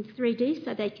casts in 3D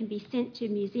so they can be sent to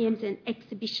museums and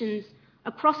exhibitions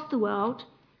across the world.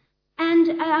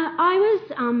 And I was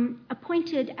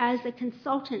appointed as a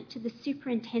consultant to the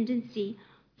Superintendency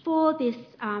for this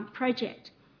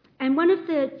project. And one of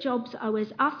the jobs I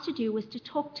was asked to do was to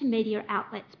talk to media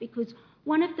outlets, because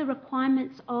one of the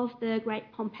requirements of the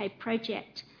Great Pompeii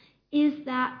Project is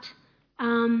that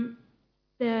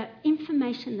the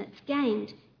information that's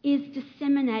gained is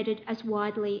disseminated as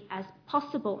widely as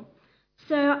possible.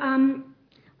 So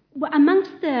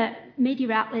amongst the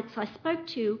media outlets I spoke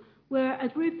to were a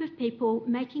group of people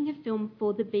making a film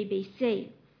for the BBC.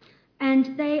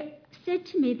 And they said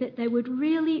to me that they would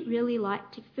really, really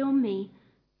like to film me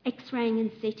X-raying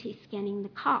and CT scanning the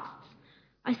casts.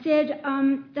 I said,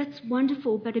 that's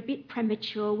wonderful, but a bit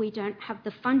premature. We don't have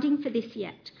the funding for this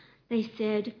yet. They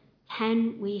said,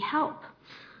 can we help?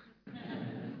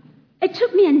 It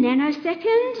took me a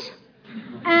nanosecond,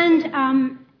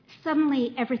 and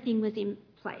suddenly everything was in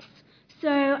place.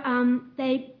 So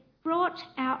they brought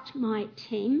out my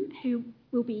team, who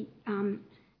will be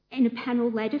in a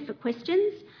panel later for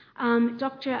questions,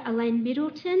 Dr. Elaine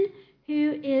Middleton,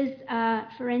 who is a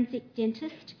forensic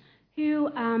dentist, who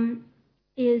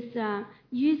is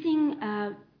using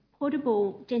a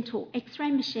portable dental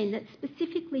X-ray machine that's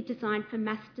specifically designed for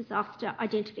mass disaster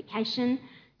identification.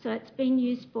 So it's been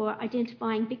used for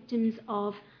identifying victims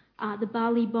of the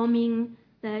Bali bombing,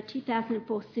 the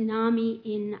 2004 tsunami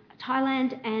in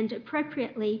Thailand, and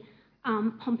appropriately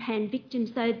Pompeian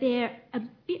victims, though they're a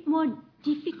bit more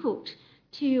difficult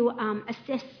to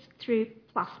assess through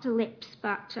plaster lips,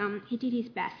 but he did his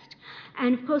best.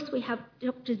 And of course we have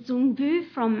Dr. Zung Bu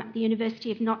from the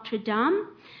University of Notre Dame,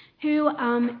 who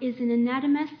is an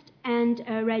anatomist and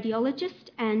a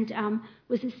radiologist, and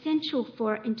was essential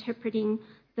for interpreting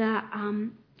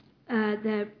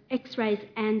the X-rays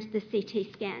and the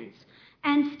CT scans.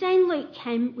 And Stain Luke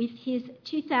came with his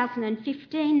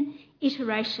 2015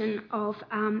 iteration of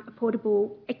a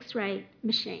portable X-ray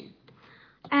machine.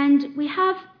 And we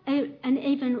have an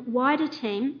even wider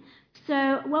team.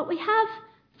 So what we have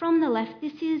from the left,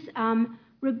 this is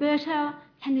Roberto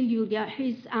Caniluga,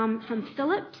 who's from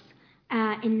Philips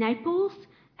in Naples,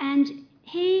 and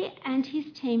he and his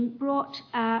team brought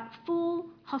a full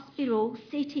hospital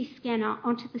CT scanner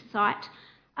onto the site.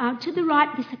 To the right,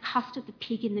 there's a cast of the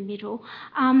pig in the middle.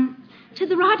 To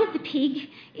the right of the pig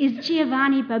is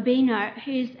Giovanni Barbino,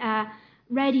 who's a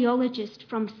radiologist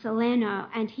from Salerno,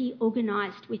 and he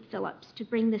organised with Philips to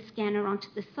bring the scanner onto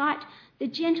the site. The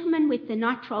gentlemen with the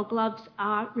nitrile gloves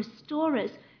are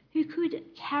restorers who could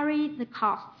carry the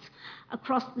casts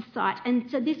across the site. And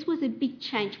so this was a big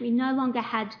change. We no longer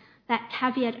had that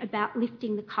caveat about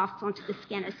lifting the casts onto the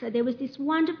scanner. So there was this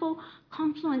wonderful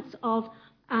confluence of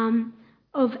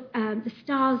the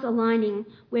stars aligning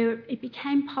where it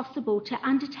became possible to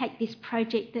undertake this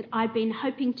project that I'd been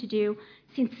hoping to do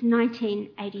since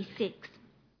 1986.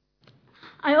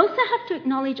 I also have to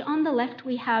acknowledge on the left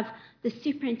we have the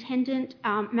Superintendent,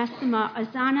 Massimo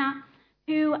Ozana,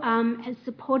 who has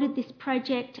supported this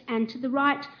project, and to the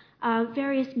right,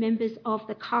 various members of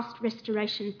the cast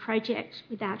restoration project,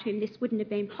 without whom this wouldn't have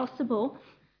been possible.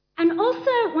 And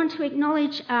also want to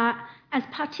acknowledge as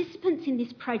participants in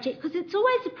this project, because it's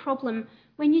always a problem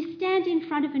when you stand in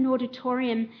front of an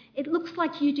auditorium, it looks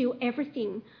like you do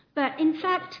everything. But in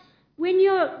fact, when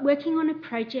you're working on a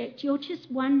project, you're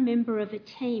just one member of a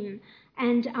team.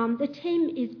 And the team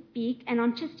is big, and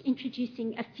I'm just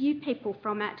introducing a few people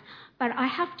from it. But I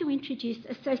have to introduce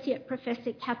Associate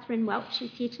Professor Catherine Welch,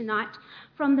 who's here tonight,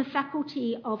 from the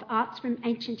Faculty of Arts from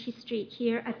Ancient History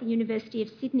here at the University of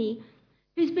Sydney,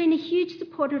 who's been a huge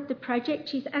supporter of the project.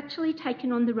 She's actually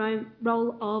taken on the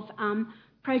role of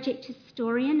project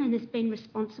historian and has been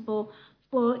responsible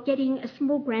for getting a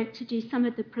small grant to do some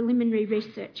of the preliminary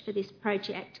research for this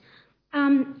project.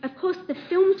 Of course, the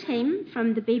film team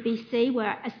from the BBC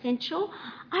were essential.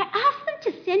 I asked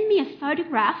them to send me a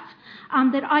photograph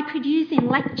that I could use in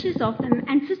lectures of them,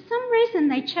 and for some reason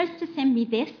they chose to send me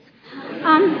this,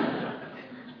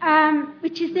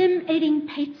 which is them eating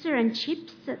pizza and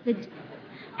chips at the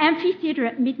amphitheatre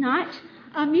at midnight.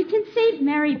 You can see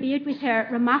Mary Beard with her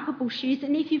remarkable shoes,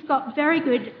 and if you've got very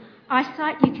good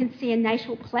eyesight, you can see a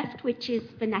nasal cleft, which is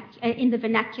in the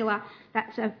vernacular,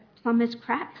 that's a plumber's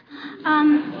crack.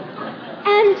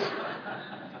 And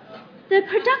the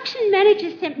production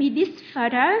manager sent me this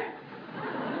photo.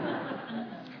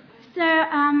 So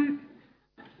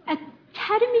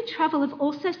Academy Travel have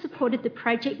also supported the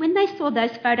project. When they saw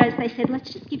those photos, they said,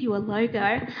 let's just give you a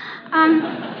logo.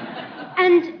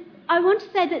 And I want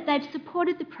to say that they've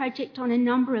supported the project on a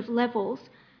number of levels,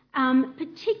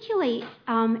 particularly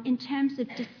in terms of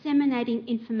disseminating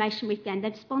information we've gained.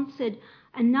 They've sponsored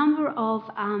a number of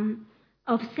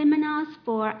seminars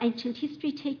for ancient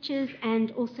history teachers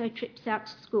and also trips out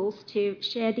to schools to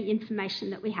share the information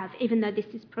that we have, even though this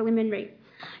is preliminary.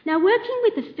 Now, working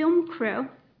with the film crew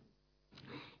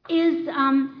is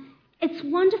it's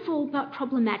wonderful but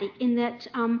problematic in that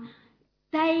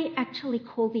they actually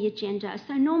call the agenda.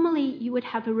 So normally you would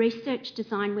have a research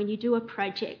design when you do a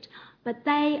project, but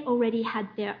they already had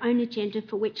their own agenda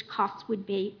for which casts would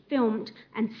be filmed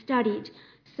and studied.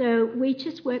 So we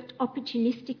just worked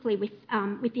opportunistically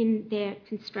within their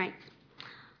constraints.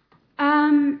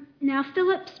 Now,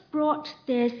 Philips brought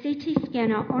their CT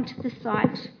scanner onto the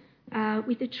site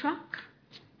with a truck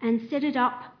and set it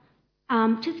up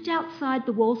just outside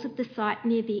the walls of the site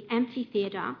near the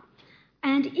amphitheatre.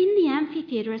 And in the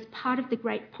amphitheatre, as part of the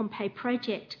Great Pompeii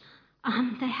Project,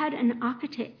 they had an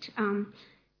architect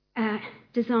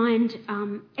designed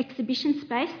exhibition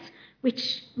space,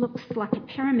 which looks like a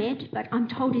pyramid, but I'm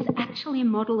told is actually a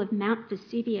model of Mount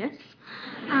Vesuvius.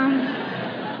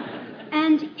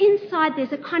 And inside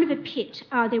there's a kind of a pit.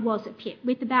 There was a pit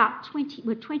with about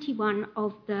 21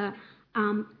 of the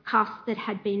casts that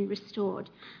had been restored.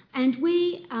 And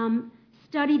we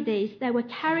studied these. They were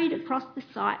carried across the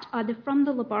site, either from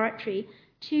the laboratory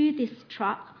to this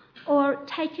truck or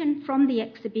taken from the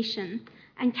exhibition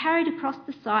and carried across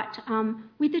the site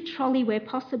with a trolley where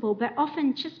possible, but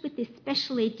often just with this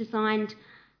specially designed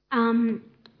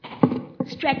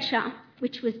stretcher,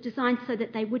 which was designed so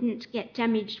that they wouldn't get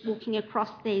damaged walking across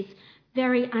these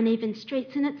very uneven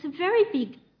streets. And it's a very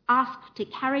big ask to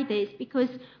carry these because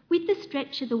with the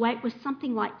stretcher, the weight was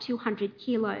something like 200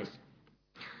 kilos.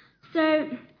 So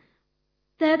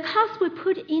The casts were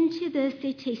put into the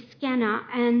CT scanner,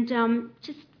 and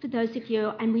just for those of you,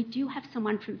 and we do have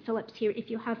someone from Philips here if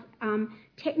you have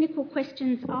technical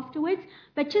questions afterwards,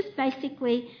 but just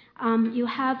basically you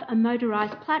have a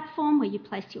motorised platform where you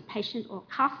place your patient or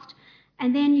cast,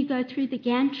 and then you go through the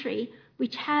gantry,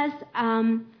 which has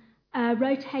a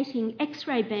rotating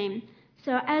X-ray beam.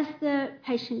 So as the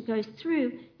patient goes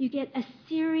through, you get a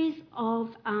series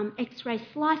of X-ray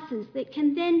slices that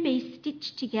can then be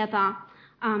stitched together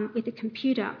with a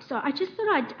computer. So I just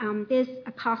thought there's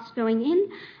a cast going in,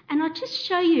 and I'll just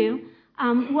show you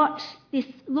what this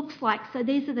looks like. So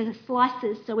these are the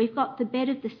slices. So we've got the bed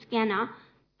of the scanner.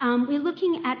 We're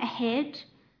looking at a head,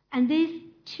 and these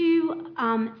two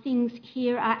things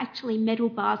here are actually metal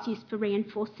bars used for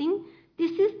reinforcing.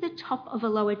 This is the top of a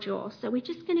lower jaw. So we're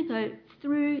just going to go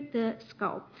through the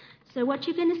skull. So what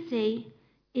you're going to see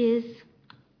is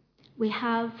we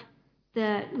have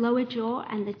the lower jaw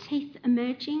and the teeth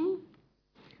emerging,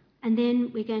 and then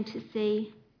we're going to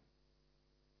see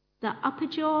the upper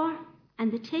jaw and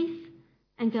the teeth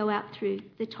and go out through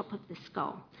the top of the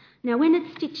skull. Now when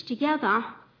it's stitched together,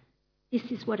 this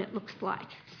is what it looks like.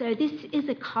 So this is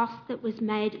a cast that was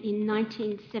made in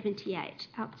 1978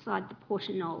 outside the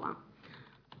Portanola.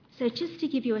 So just to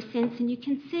give you a sense, and you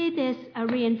can see there's a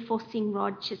reinforcing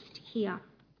rod just here.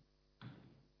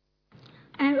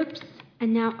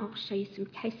 And now I'll show you some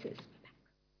cases.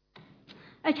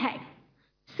 Okay,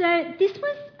 so this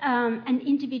was an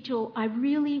individual I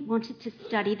really wanted to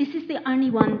study. This is the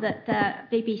only one that the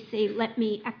BBC let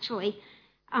me actually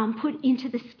put into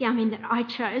the scamming that I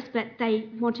chose, but they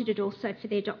wanted it also for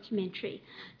their documentary.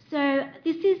 So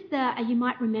this is you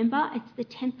might remember, it's the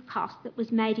 10th cast that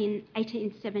was made in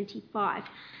 1875.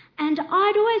 And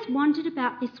I'd always wondered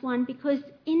about this one because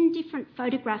in different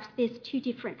photographs there's two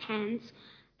different hands,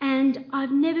 and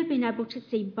I've never been able to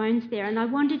see bones there, and I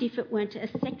wondered if it weren't a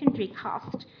secondary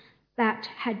cast that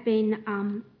had been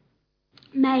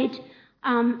made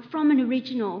from an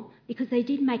original, because they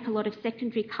did make a lot of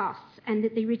secondary casts, and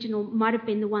that the original might have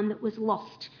been the one that was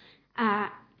lost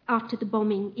after the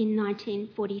bombing in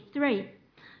 1943.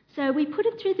 So we put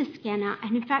it through the scanner,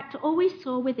 and in fact all we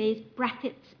saw were these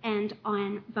brackets and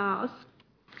iron bars.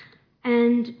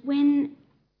 And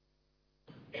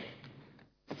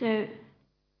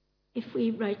if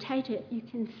we rotate it, you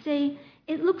can see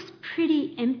it looks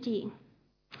pretty empty.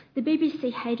 The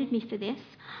BBC hated me for this.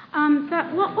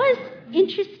 But what was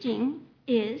interesting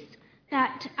is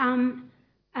that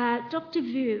Dr.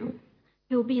 Vu,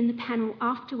 who will be in the panel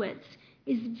afterwards,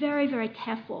 is very, very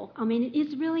careful. I mean, it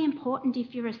is really important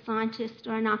if you're a scientist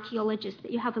or an archaeologist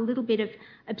that you have a little bit of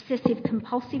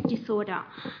obsessive-compulsive disorder.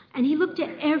 And he looked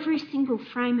at every single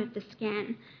frame of the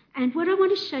scan. And what I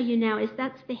want to show you now is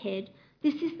that's the head.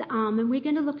 This is the arm, and we're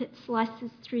going to look at slices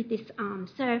through this arm.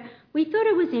 So we thought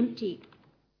it was empty.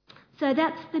 So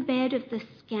that's the bed of the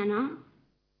scanner.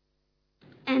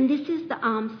 And this is the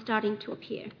arm starting to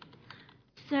appear.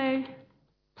 So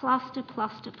plaster,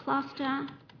 plaster, plaster.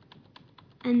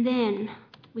 And then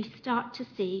we start to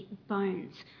see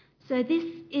bones. So this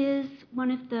is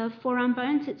one of the forearm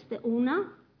bones. It's the ulna.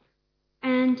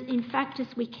 And in fact, as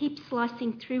we keep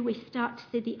slicing through, we start to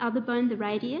see the other bone, the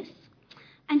radius.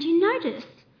 And you notice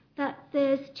that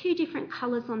there's two different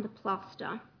colours on the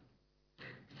plaster.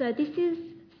 So this is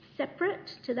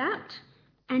separate to that.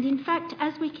 And in fact,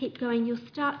 as we keep going, you'll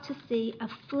start to see a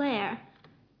flare,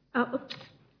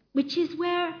 which is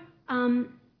where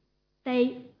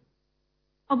they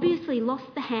obviously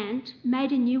lost the hand,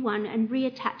 made a new one, and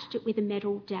reattached it with a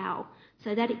metal dowel.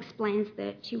 So that explains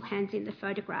the two hands in the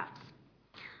photographs.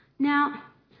 Now,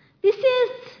 this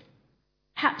is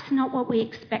perhaps not what we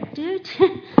expected,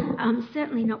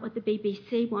 certainly not what the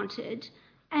BBC wanted.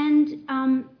 And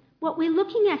what we're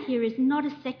looking at here is not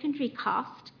a secondary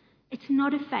cast. It's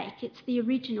not a fake. It's the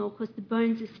original because the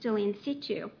bones are still in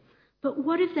situ. But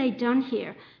what have they done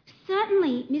here?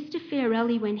 Certainly, Mr.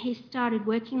 Fiorelli, when he started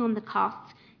working on the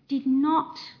casts, did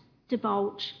not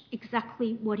divulge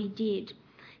exactly what he did.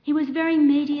 He was very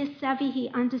media savvy. He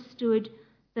understood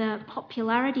the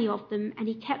popularity of them, and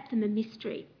he kept them a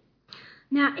mystery.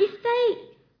 Now,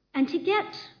 to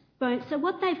get bones, so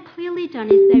what they've clearly done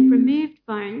is they've removed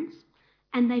bones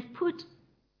and they've put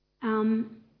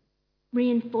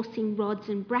reinforcing rods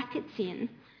and brackets in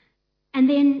and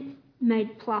then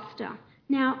made plaster.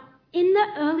 Now, in the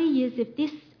early years of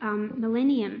this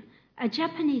millennium, a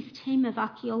Japanese team of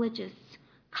archaeologists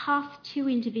cast two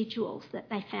individuals that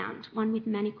they found, one with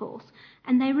manacles,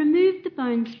 and they removed the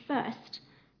bones first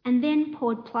and then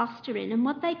poured plaster in, and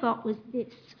what they got was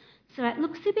this. So it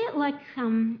looks a bit like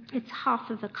it's half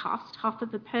of a cast, half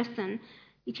of a person.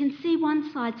 You can see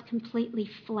one side's completely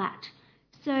flat.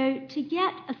 So to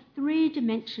get a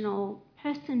three-dimensional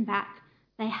person back,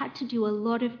 they had to do a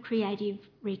lot of creative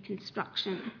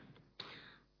reconstruction.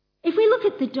 If we look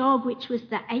at the dog, which was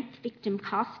the 8th victim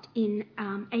cast in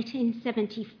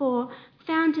 1874,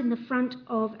 found in the front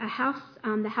of a house,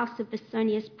 the house of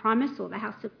Bessonius Primus, or the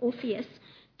house of Orpheus,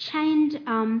 chained,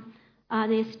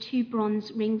 there's 2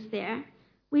 bronze rings there.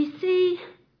 We see,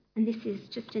 and this is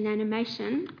just an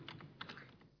animation,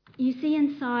 you see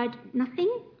inside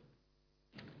nothing,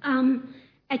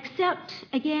 except,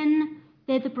 again,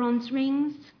 they're the bronze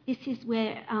rings. This is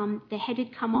where the head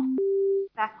had come off,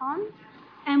 back on,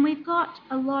 and we've got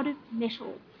a lot of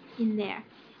metal in there.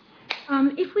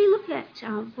 If we look at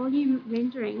volume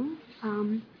rendering,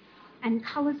 and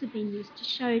colours have been used to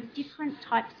show different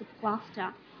types of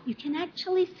plaster, you can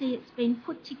actually see it's been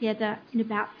put together in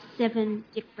about 7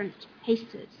 different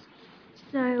pieces.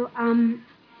 So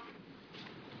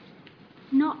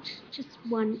not just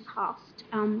one cast.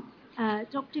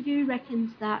 Dr. Vu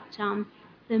reckons that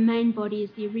the main body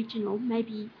is the original.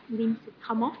 Maybe limbs have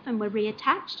come off and were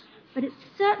reattached, but it's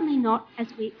certainly not as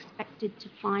we expected to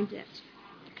find it.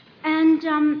 And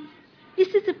this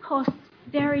is, of course,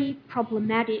 very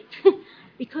problematic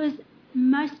because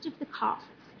most of the casts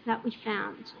that we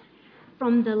found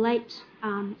from the late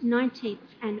 19th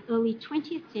and early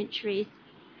 20th centuries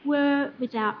were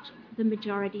without the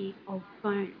majority of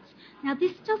bones. Now,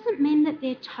 this doesn't mean that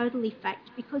they're totally faked,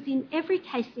 because in every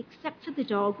case except for the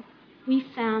dog, we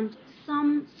found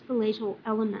some skeletal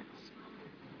elements.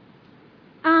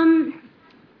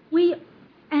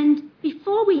 And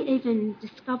before we even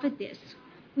discovered this,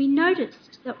 we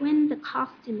noticed that when the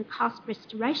casts in the cast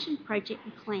restoration project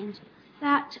were cleaned,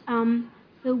 that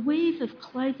the weave of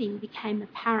clothing became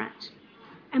apparent.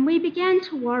 And we began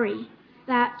to worry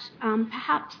that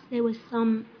perhaps there was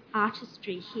some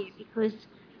artistry here because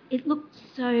it looked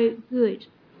so good.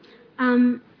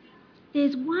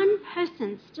 There's one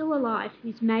person still alive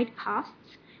who's made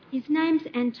casts. His name's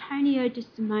Antonio de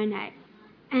Simone,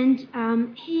 and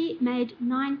he made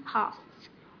 9 casts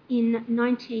in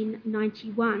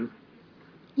 1991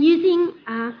 using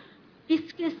a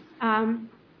viscous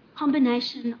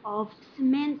combination of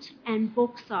cement and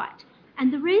bauxite.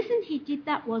 And the reason he did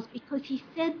that was because he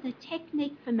said the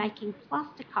technique for making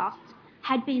plaster casts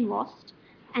had been lost,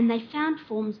 and they found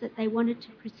forms that they wanted to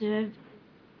preserve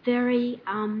very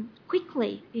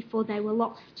quickly before they were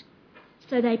lost.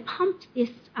 So they pumped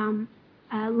this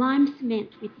lime cement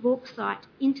with bauxite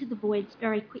into the voids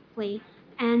very quickly,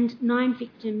 and 9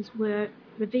 victims were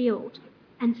revealed.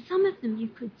 And some of them, you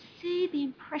could see the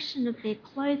impression of their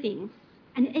clothing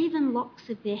and even locks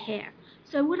of their hair.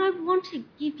 So what I want to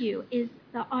give you is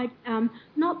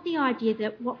not the idea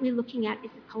that what we're looking at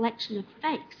is a collection of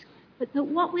fakes, but that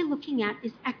what we're looking at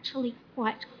is actually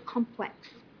quite complex.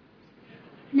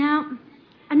 Now,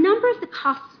 a number of the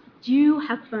casts do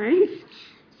have bones.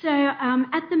 So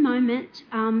at the moment,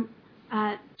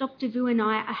 Dr. Vu and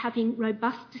I are having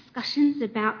robust discussions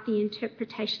about the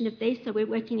interpretation of these. So we're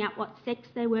working out what sex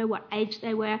they were, what age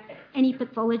they were, any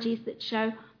pathologies that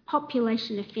show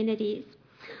population affinities.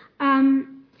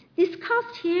 This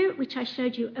cast here, which I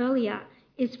showed you earlier,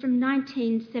 is from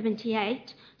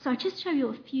 1978. So I'll just show you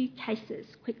a few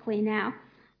cases quickly now.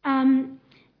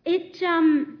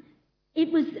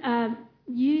 It was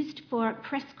used for a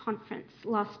press conference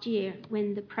last year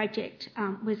when the project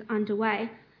was underway.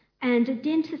 And a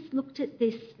dentist looked at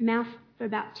this mouth for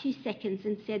about 2 seconds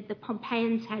and said the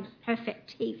Pompeians had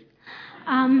perfect teeth.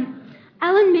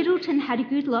 Alan Middleton had a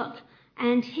good look,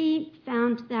 and he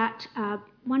found that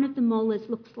one of the molars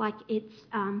looks like it's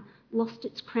lost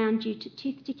its crown due to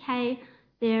tooth decay.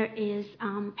 There is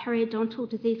periodontal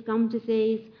disease, gum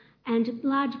disease, and a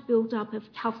large build-up of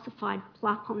calcified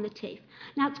plaque on the teeth.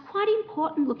 Now, it's quite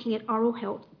important looking at oral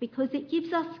health because it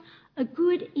gives us a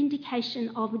good indication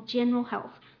of general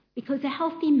health, because a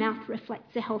healthy mouth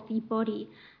reflects a healthy body.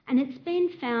 And it's been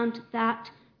found that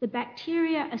the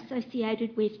bacteria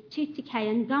associated with tooth decay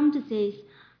and gum disease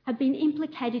have been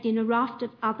implicated in a raft of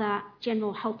other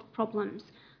general health problems.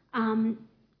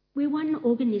 We're one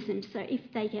organism, so if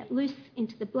they get loose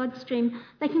into the bloodstream,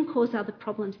 they can cause other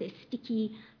problems. They're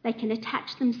sticky, they can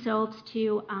attach themselves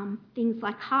to things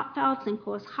like heart valves and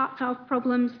cause heart valve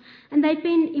problems, and they've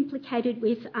been implicated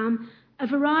with a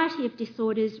variety of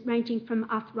disorders ranging from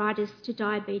arthritis to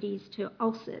diabetes to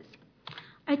ulcers.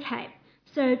 Okay,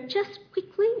 so just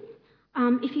quickly,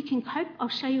 if you can cope, I'll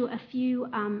show you a few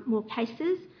more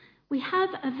cases. We have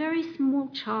a very small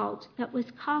child that was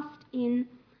cast in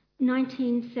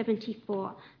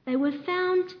 1974. They were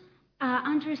found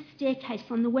under a staircase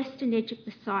on the western edge of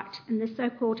the site in the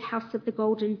so-called House of the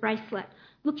Golden Bracelet,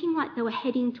 looking like they were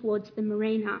heading towards the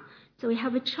marina. So we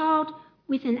have a child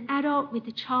with an adult, with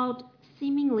a child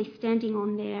seemingly standing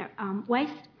on their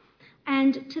waist,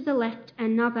 and to the left,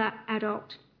 another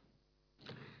adult.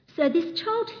 So this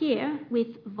child here,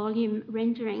 with volume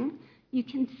rendering, you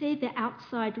can see the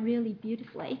outside really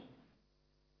beautifully.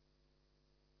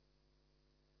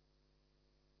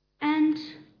 And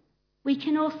we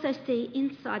can also see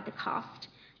inside the cast,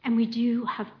 and we do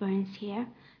have bones here.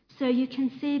 So you can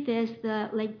see there's the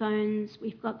leg bones,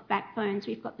 we've got the back bones,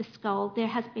 we've got the skull. There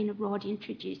has been a rod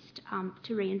introduced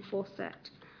to reinforce it.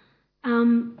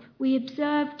 We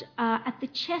observed at the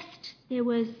chest there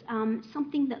was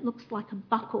something that looks like a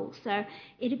buckle. So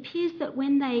it appears that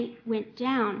when they went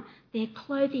down, their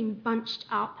clothing bunched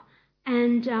up,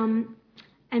 and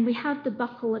we have the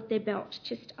buckle of their belt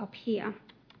just up here.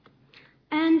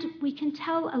 And we can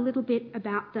tell a little bit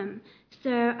about them.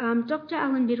 So Dr.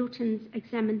 Alan Middleton's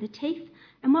examined the teeth,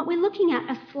 and what we're looking at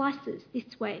are slices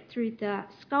this way through the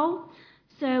skull.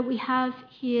 So we have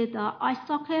here the eye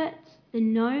sockets, the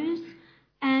nose,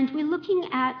 and we're looking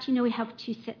at, we have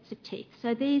two sets of teeth.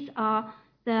 So these are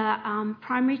the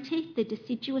primary teeth, the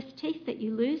deciduous teeth that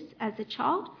you lose as a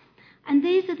child, and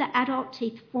these are the adult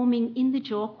teeth forming in the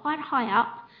jaw quite high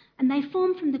up, and they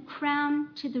form from the crown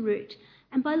to the root.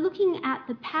 And by looking at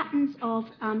the patterns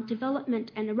of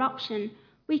development and eruption,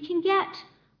 we can get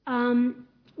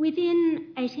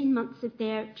within 18 months of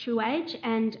their true age,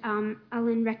 and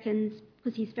Alan reckons,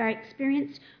 because he's very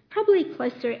experienced, probably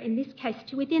closer in this case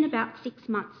to within about 6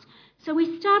 months. So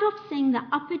we start off seeing the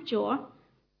upper jaw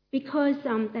because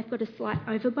they've got a slight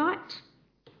overbite.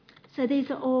 So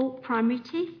these are all primary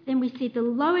teeth. Then we see the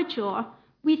lower jaw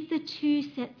with the two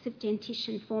sets of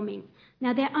dentition forming.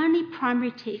 Now, they're only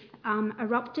primary teeth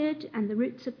erupted and the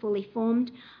roots are fully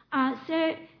formed.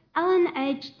 So Alan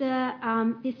aged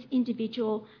this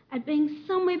individual at being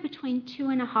somewhere between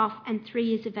 2.5 and 3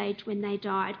 years of age when they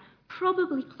died,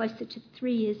 probably closer to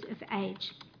 3 years of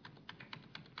age.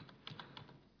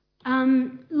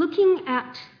 Looking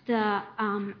at the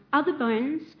other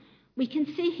bones, we can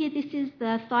see here this is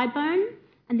the thigh bone,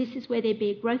 and this is where there'd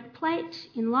be a growth plate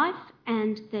in life,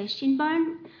 and the shin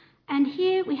bone. And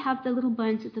here we have the little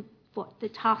bones of the foot, the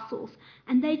tarsals,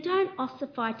 and they don't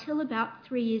ossify till about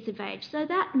 3 years of age. So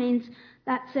that means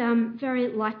that's very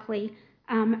likely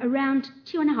around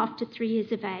 2.5 to 3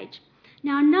 years of age.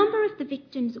 Now, a number of the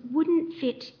victims wouldn't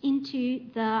fit into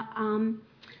the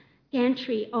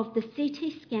gantry of the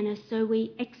CT scanner, so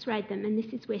we x-rayed them, and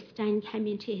this is where Stain came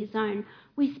into his own.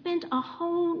 We spent a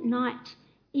whole night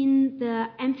in the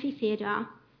amphitheatre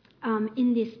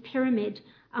in this pyramid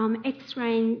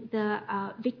x-raying the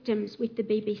victims with the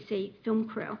BBC film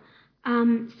crew.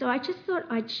 So I just thought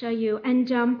I'd show you. And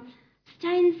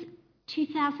Stain's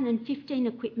 2015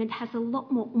 equipment has a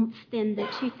lot more oomph than the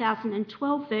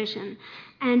 2012 version.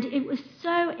 And it was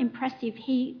so impressive.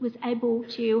 He was able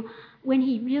to, when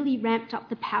he really ramped up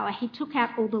the power, he took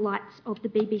out all the lights of the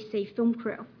BBC film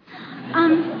crew.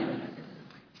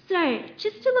 So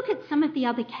just to look at some of the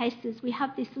other cases, we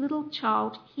have this little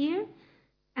child here.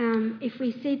 If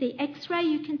we see the x-ray,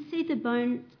 you can see the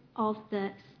bone of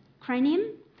the cranium.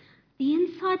 The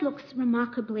inside looks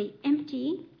remarkably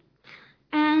empty.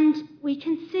 And we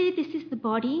can see this is the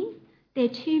body. There are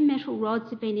two metal rods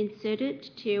have been inserted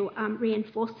to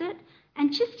reinforce it.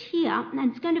 And just here,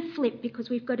 and it's going to flip because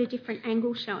we've got a different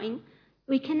angle showing,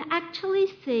 we can actually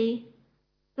see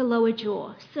the lower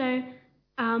jaw. So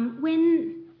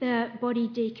when the body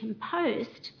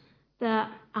decomposed, the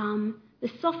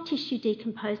soft tissue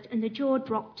decomposed and the jaw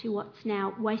dropped to what's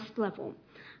now waist level.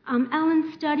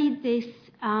 Alan studied this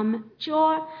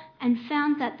jaw and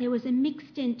found that there was a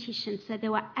mixed dentition, so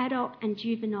there were adult and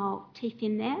juvenile teeth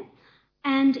in there,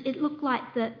 and it looked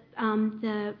like that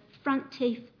the front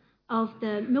teeth of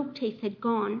the milk teeth had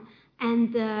gone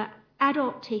and the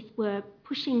adult teeth were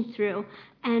pushing through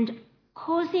and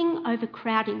causing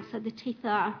overcrowding, so the teeth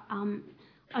are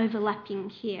overlapping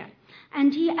here.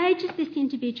 And he ages this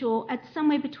individual at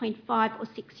somewhere between 5 or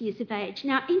 6 years of age.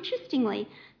 Now, interestingly,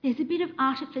 there's a bit of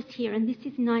artifice here, and this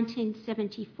is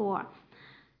 1974.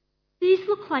 These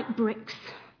look like bricks,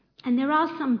 and there are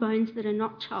some bones that are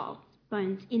not child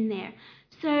bones in there.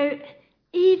 So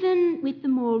even with the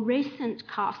more recent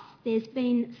casts, there's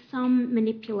been some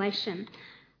manipulation.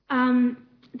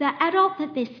 The adult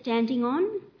that they're standing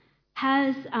on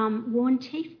has worn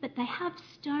teeth, but they have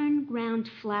stone ground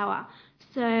flour.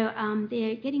 So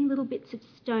they're getting little bits of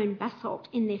stone basalt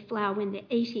in their flour when they're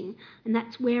eating, and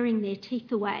that's wearing their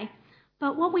teeth away.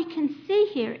 But what we can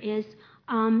see here is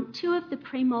Two of the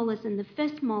premolars and the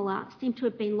first molar seem to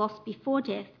have been lost before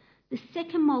death. The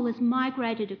second molars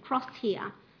migrated across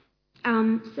here.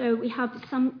 So we have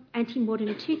some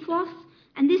ante-mortem tooth loss.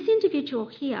 And this individual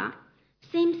here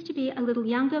seems to be a little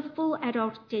younger, full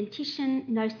adult dentition,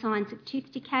 no signs of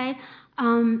tooth decay.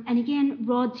 And again,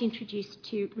 rods introduced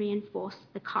to reinforce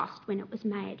the cast when it was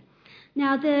made.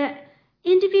 Now, the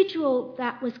individual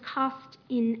that was cast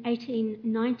in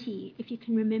 1890, if you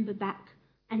can remember back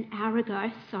an hour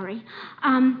ago,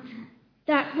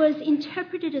 that was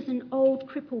interpreted as an old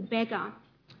crippled beggar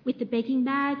with the begging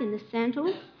bag and the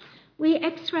sandals. We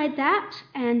x-rayed that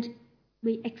and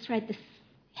we x-rayed the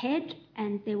head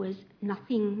and there was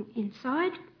nothing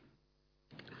inside.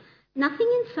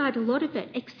 Nothing inside a lot of it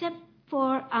except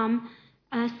for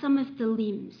some of the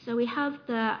limbs. So we have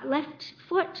the left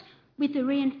foot with the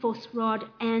reinforced rod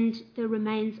and the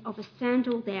remains of a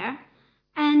sandal there.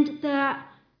 And the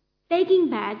begging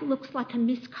bag looks like a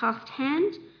miscast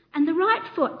hand. And the right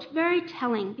foot, very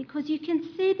telling, because you can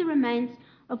see the remains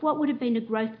of what would have been a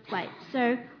growth plate.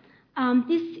 So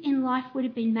this in life would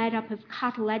have been made up of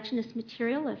cartilaginous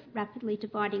material of rapidly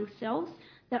dividing cells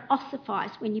that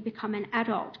ossifies when you become an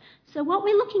adult. So what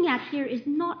we're looking at here is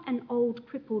not an old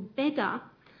crippled beggar,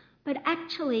 but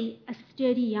actually a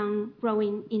sturdy young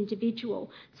growing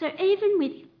individual. So even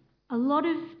with a lot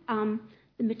of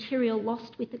the material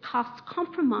lost with the casts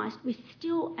compromised, we're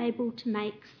still able to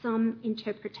make some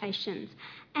interpretations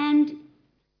and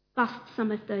bust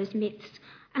some of those myths.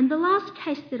 And the last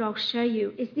case that I'll show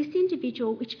you is this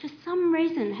individual, which for some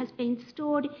reason has been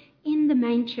stored in the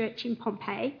main church in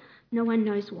Pompeii. No one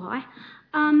knows why.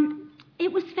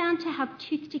 It was found to have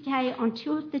tooth decay on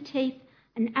two of the teeth,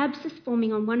 an abscess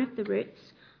forming on one of the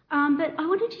roots. But I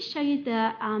wanted to show you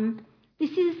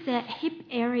this is the hip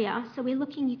area. So we're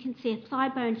looking, you can see a thigh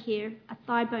bone here, a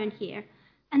thigh bone here,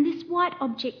 and this white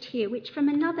object here, which from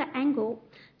another angle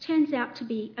turns out to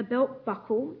be a belt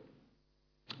buckle.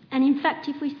 And in fact,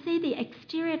 if we see the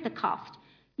exterior of the cast,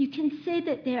 you can see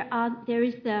that there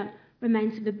is the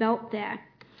remains of a belt there.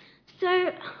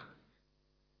 So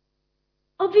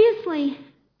obviously,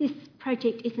 this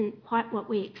project isn't quite what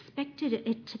we expected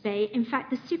it to be. In fact,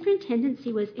 the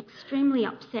Superintendency was extremely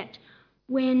upset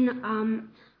when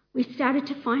we started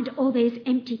to find all these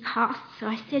empty casts. So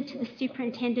I said to the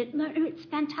superintendent, no, it's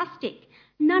fantastic.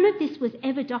 None of this was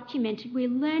ever documented. We're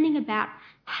learning about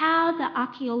how the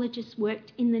archaeologists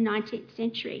worked in the 19th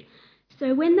century.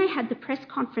 So when they had the press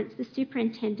conference, the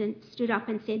superintendent stood up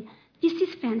and said, this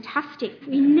is fantastic.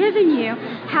 We never knew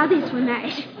how these were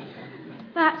made.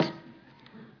 But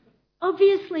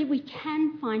obviously, we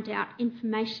can find out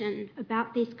information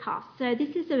about these casts. So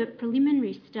this is a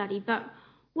preliminary study, but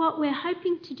what we're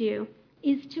hoping to do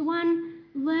is to, one,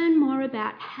 learn more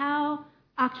about how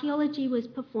archaeology was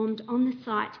performed on the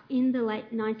site in the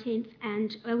late 19th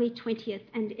and early 20th,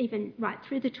 and even right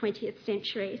through the 20th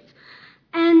centuries,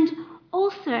 and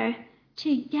also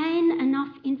to gain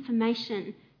enough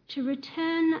information to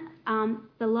return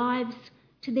the lives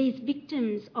to these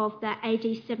victims of the AD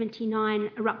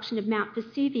 79 eruption of Mount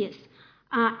Vesuvius,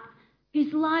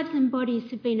 whose lives and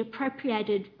bodies have been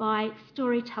appropriated by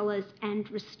storytellers and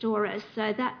restorers.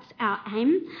 So that's our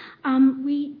aim.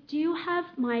 We do have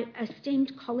my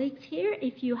esteemed colleagues here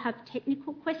if you have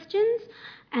technical questions,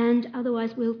 and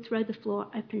otherwise we'll throw the floor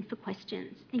open for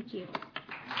questions. Thank you.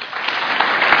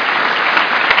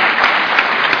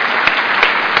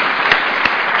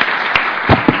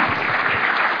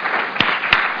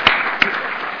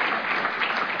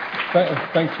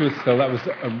 Thank you, Estelle. That was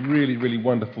a really, really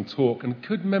wonderful talk. And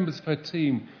could members of her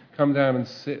team come down and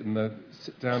sit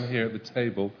down here at the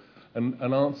table and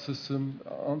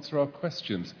answer our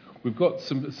questions? We've got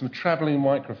some travelling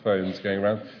microphones going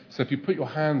around. So if you put your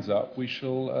hands up, we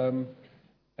shall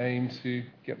aim to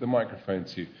get the microphone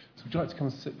to you. So would you like to come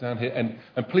and sit down here? And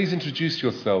please introduce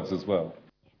yourselves as well.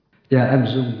 Yeah, I'm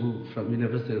Zungu from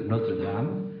University of Notre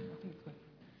Dame.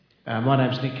 My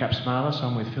name's Nick Capsmalis.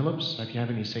 I'm with Philips. So if you have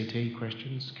any CT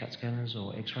questions, CAT scanners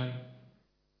or X-ray.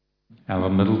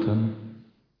 Alan Middleton,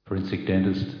 forensic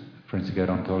dentist, forensic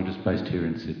odontologist based here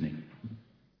in Sydney.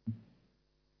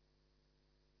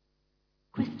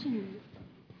 Questions?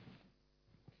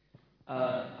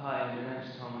 Hi, my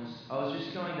name's Thomas. I was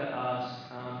just going to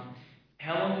ask,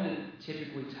 how long did it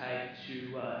typically take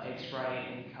to X-ray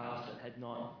any cast that had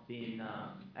not been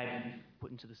able to be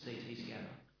put into the CT scanner?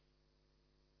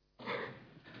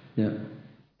 Yeah,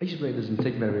 X-ray doesn't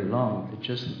take very long. It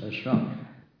just shrunk.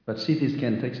 But CT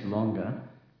scan takes longer.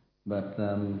 But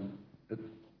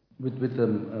with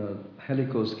the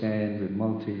helical scan, with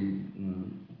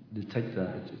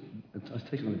multi-detector, it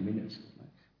takes only minutes.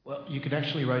 Well, you could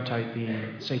actually rotate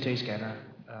the CT scanner,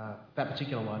 that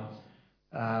particular one,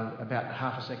 about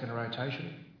half a second of rotation.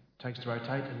 It takes to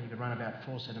rotate, and you can run about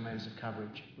 4 centimetres of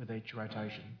coverage with each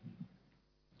rotation.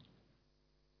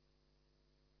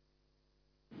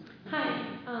 Hi,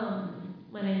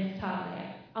 my name is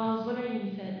Talia. I was wondering,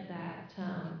 you said that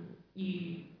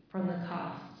from the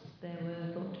casts, there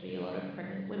were thought to be a lot of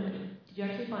pregnant women. Did you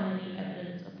actually find any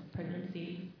evidence of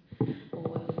pregnancies, or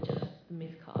was it just the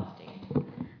miscasting?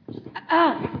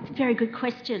 It's a very good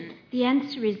question. The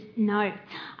answer is no.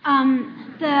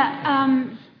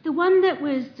 The one that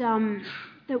was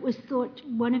thought,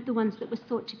 one of the ones that was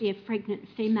thought to be a pregnant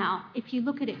female, if you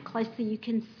look at it closely, you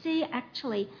can see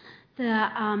actually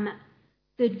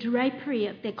the drapery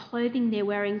of their clothing they're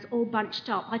wearing is all bunched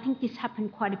up. I think this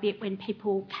happened quite a bit when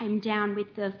people came down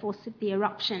with the force of the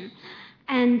eruption.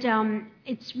 And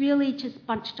it's really just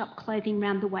bunched up clothing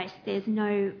around the waist. There's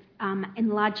no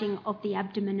enlarging of the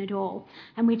abdomen at all.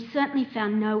 And we've certainly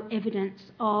found no evidence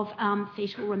of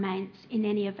fetal remains in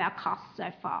any of our casts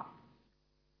so far.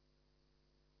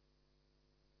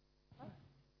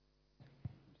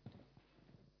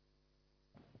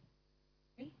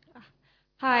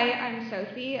 Hi, I'm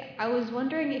Sophie. I was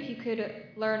wondering if you could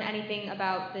learn anything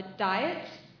about the diet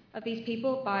of these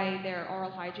people by their oral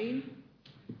hygiene.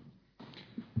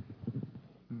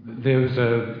 There was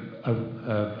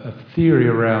a theory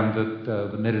around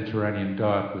that the Mediterranean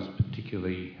diet was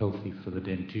particularly healthy for the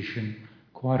dentition.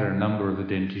 Quite a number of the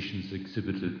dentitions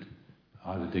exhibited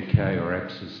either decay or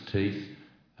abscess teeth.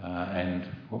 And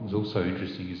what was also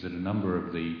interesting is that a number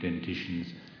of the dentitions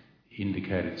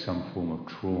indicated some form of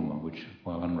trauma, which,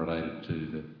 while unrelated to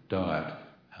the diet,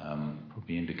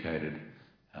 probably indicated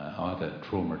either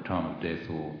trauma at time of death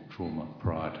or trauma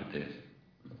prior to death.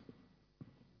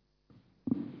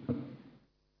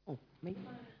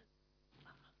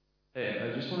 Hey,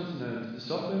 I just wanted to know, does the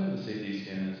software for the CT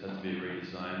scanners have to be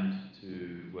redesigned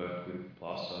to work with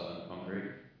plaster and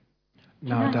concrete?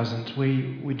 No, it doesn't.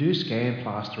 We do scan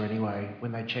plaster anyway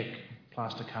when they check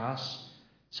plaster casts.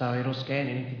 So it'll scan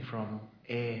anything from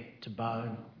air to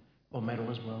bone or metal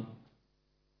as well.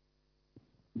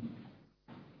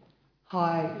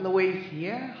 Hi, Louise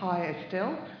here. Hi,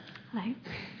 Estelle.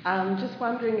 Hello. Just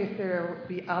wondering if there will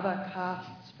be other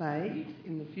casts made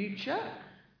in the future,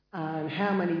 and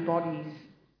how many bodies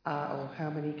or how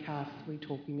many casts are we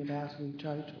talking about in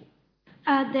total?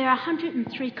 There are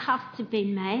 103 casts have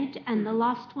been made, and the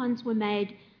last ones were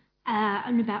made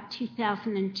in about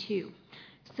 2002.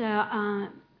 So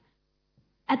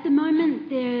at the moment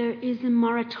there is a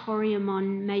moratorium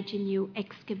on major new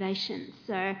excavations.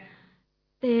 So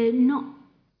they're not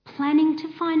planning to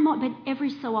find more, but every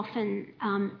so often,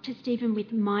 just even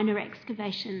with minor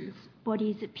excavations,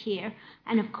 bodies appear.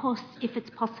 And of course, if it's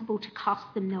possible to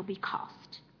cast them, they'll be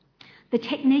cast. The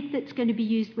technique that's going to be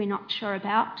used, we're not sure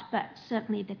about, but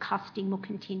certainly the casting will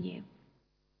continue.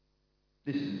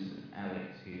 This is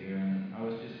Alex here, and I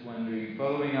was just wondering,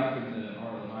 following up from the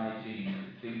oral hygiene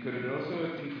thing, could it also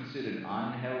have been considered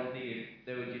unhealthy if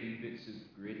they were getting bits of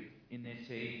grit in their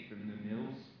teeth from the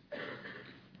mills?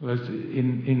 Well,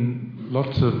 in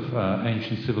lots of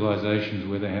ancient civilisations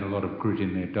where they had a lot of grit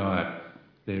in their diet,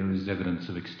 there is evidence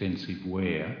of extensive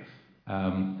wear.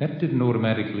 That didn't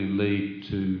automatically lead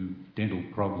to dental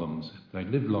problems. If they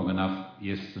lived long enough,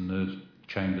 yes, the nerve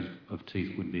chambers of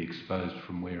teeth would be exposed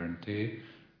from wear and tear,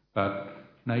 but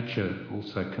nature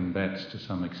also combats to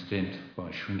some extent by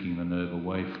shrinking the nerve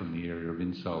away from the area of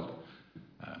insult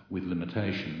with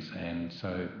limitations. And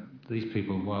so these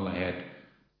people, while they had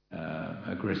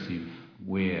aggressive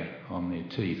wear on their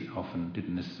teeth, often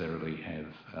didn't necessarily have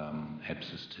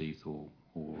abscess teeth or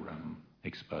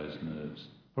exposed nerves,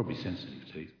 probably sensitive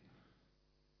teeth.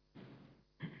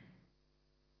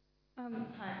 Hi.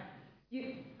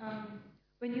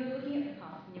 When you were looking at the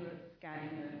cast and you were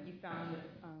scanning them, you found that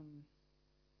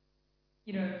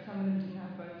some of them didn't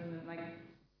have bones in them,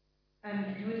 and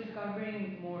you were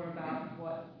discovering more about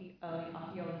what the early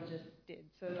archaeologists did.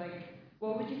 So,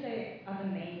 what would you say are the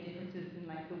main differences in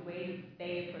the way that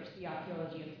they approach the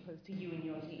archaeology as opposed to you and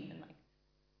your team, and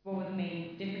what were the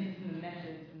main differences in the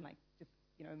methods and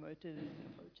motives and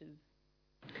approaches?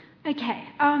 Okay.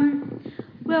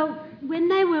 Well, when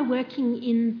they were working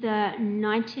in the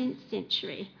 19th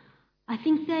century, I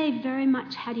think they very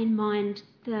much had in mind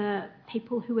the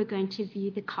people who were going to view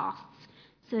the casts.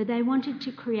 So they wanted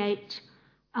to create,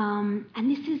 and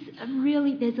this is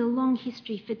there's a long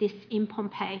history for this in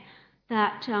Pompeii,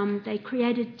 that they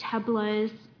created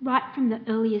tableaus right from the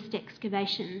earliest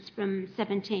excavations from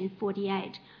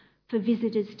 1748 for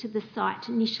visitors to the site,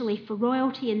 initially for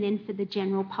royalty and then for the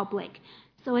general public.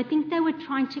 So I think they were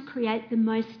trying to create the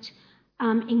most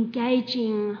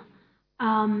engaging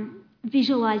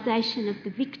visualisation of the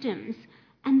victims,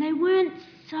 and they weren't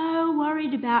so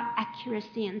worried about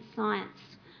accuracy and science.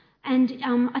 And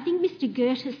I think Mr.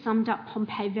 Goethe summed up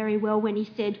Pompeii very well when he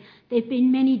said, there have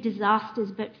been many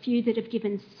disasters, but few that have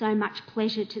given so much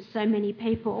pleasure to so many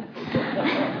people.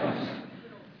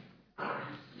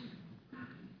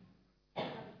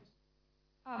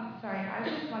 Sorry, I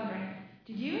was just wondering,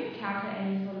 did you encounter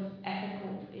any sort of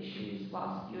ethical issues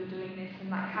whilst you were doing this? And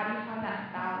like, how do you find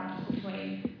that balance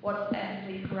between what's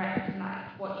ethically correct and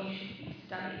like what you should be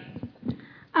studying?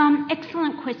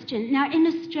 Excellent question. Now, in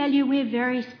Australia, we're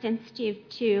very sensitive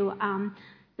to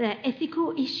the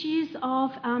ethical issues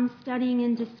of studying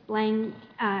and displaying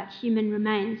human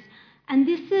remains. And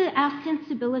our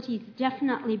sensibility has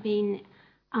definitely been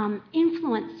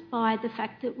influenced by the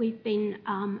fact that we've been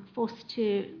forced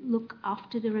to look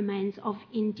after the remains of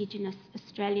Indigenous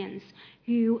Australians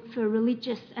who, for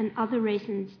religious and other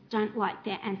reasons, don't like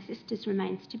their ancestors'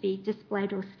 remains to be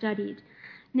displayed or studied.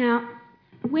 Now,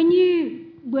 when you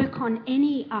work on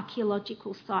any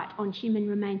archaeological site on human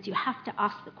remains, you have to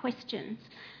ask the questions,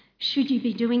 should you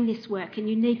be doing this work? And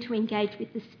you need to engage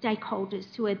with the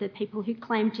stakeholders, who are the people who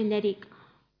claim genetic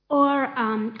or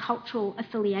cultural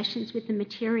affiliations with the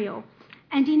material.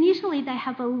 And in Italy, they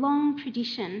have a long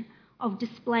tradition of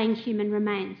displaying human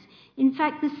remains. In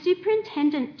fact, the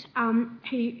superintendent,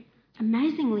 who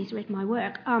amazingly has read my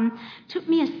work, took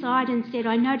me aside and said,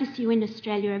 I notice you in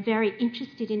Australia are very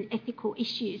interested in ethical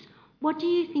issues. What do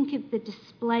you think of the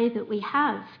display that we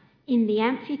have in the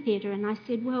amphitheatre? And I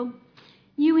said, well,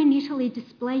 you in Italy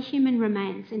display human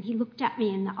remains. And he looked at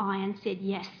me in the eye and said,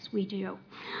 yes, we do.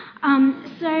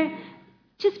 So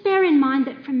just bear in mind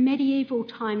that from medieval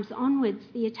times onwards,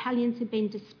 the Italians have been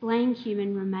displaying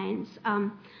human remains.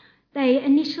 They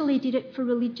initially did it for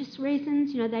religious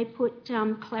reasons. You know, they put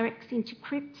clerics into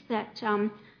crypts that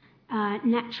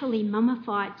naturally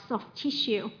mummified soft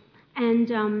tissue. And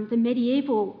the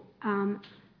medieval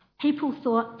people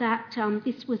thought that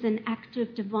this was an act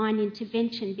of divine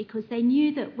intervention because they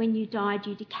knew that when you died,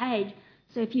 you decayed.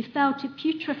 So if you failed to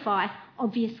putrefy,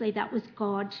 obviously that was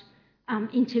God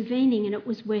intervening and it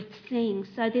was worth seeing.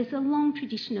 So there's a long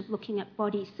tradition of looking at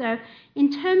bodies. So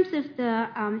in terms of the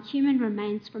human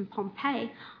remains from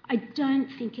Pompeii, I don't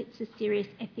think it's a serious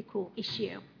ethical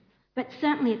issue. But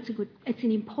certainly it's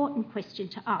an important question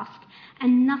to ask,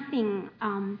 and nothing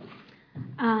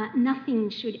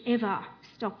should ever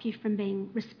stop you from being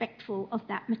respectful of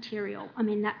that material. I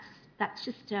mean, that's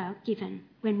just a given.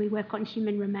 When we work on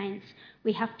human remains,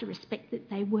 we have to respect that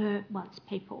they were once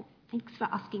people. Thanks for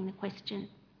asking the question.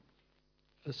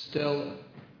 Estelle,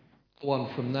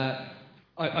 one from that.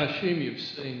 I assume you've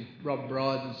seen Rob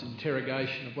Brydon's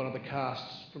interrogation of one of the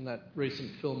casts from that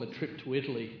recent film, A Trip to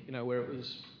Italy, you know, where it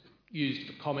was used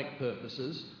for comic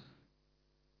purposes.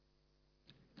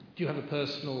 Do you have a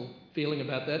personal feeling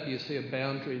about that? Do you see a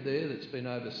boundary there that's been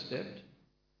overstepped?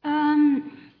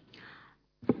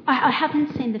 I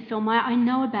haven't seen the film. I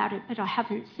know about it, but I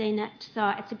haven't seen it, so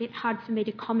it's a bit hard for me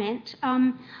to comment.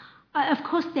 Of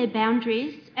course, there are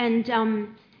boundaries, and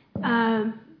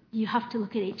you have to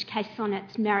look at each case on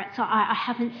its merits. So I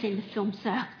haven't seen the film,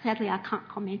 so sadly I can't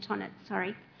comment on it.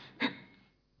 Sorry.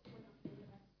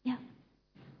 Yeah.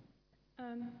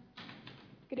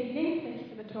 Good evening. Thank you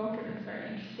for the talk. It was very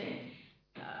interesting.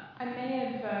 I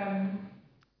may have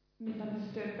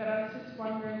misunderstood, but I was just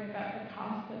wondering about the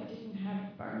casts that didn't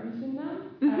have bones in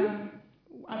them.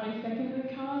 Mm-hmm. Are they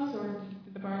secondary casts, or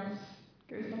did the bones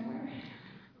go somewhere?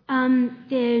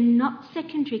 They're not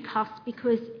secondary casts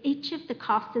because each of the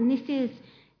casts, and this is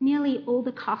nearly all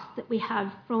the casts that we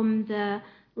have from the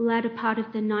latter part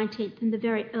of the 19th and the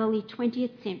very early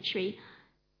 20th century,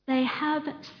 they have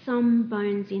some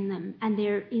bones in them and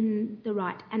they're in the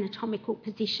right anatomical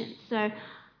position. So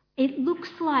it looks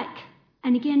like,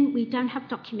 and again, we don't have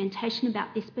documentation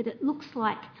about this, but it looks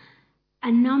like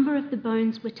a number of the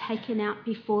bones were taken out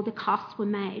before the casts were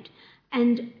made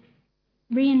and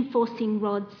reinforcing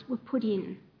rods were put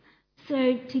in.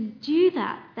 So to do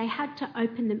that, they had to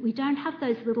open them. We don't have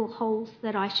those little holes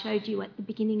that I showed you at the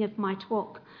beginning of my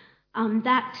talk.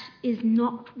 That is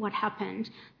not what happened.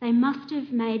 They must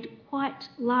have made quite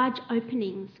large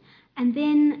openings, and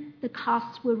then the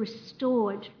casts were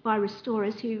restored by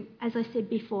restorers who, as I said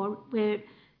before,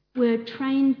 were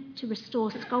trained to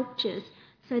restore sculptures.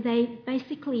 So they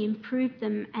basically improved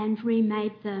them and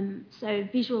remade them so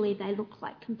visually they look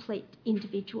like complete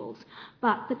individuals.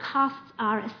 But the casts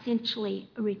are essentially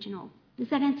original. Does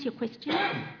that answer your question?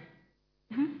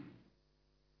 Mm-hmm.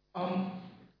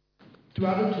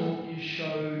 Throughout the talk you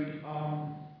showed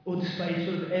or displayed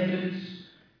sort of evidence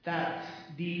that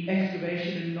the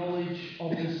excavation and knowledge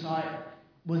of the site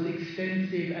was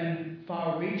extensive and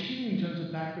far-reaching in terms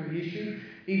of macro history,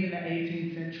 even the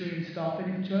 18th century and stuff.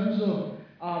 And in terms of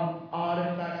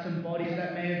artifacts and bodies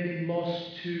that may have been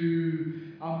lost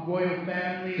to royal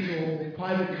families or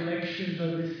private collections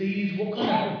overseas, what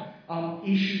kind of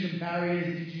issues and barriers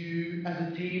did you,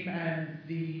 as a team, and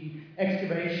the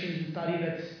excavation and study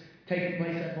that's taking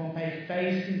place at Pompeii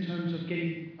face in terms of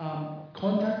getting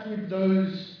contact with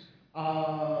those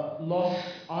lost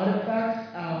artifacts,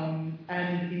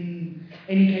 and in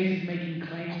any cases making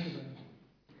claims to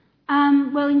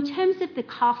them? Well, in terms of the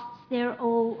casts, they're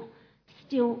all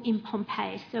still in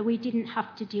Pompeii, so we didn't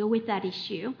have to deal with that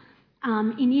issue.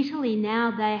 In Italy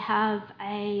now they have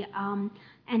an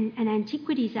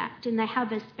Antiquities Act, and they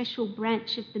have a special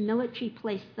branch of the military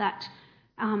police that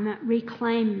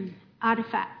reclaim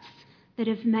artefacts that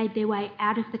have made their way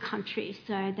out of the country,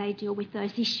 so they deal with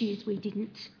those issues. We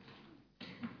didn't.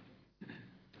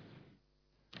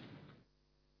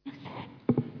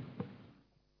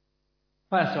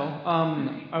 Hi Estelle.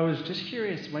 I was just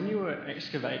curious, when you were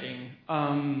excavating,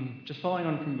 just following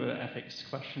on from the ethics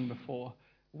question before,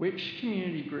 which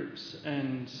community groups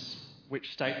and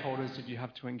which stakeholders did you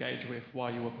have to engage with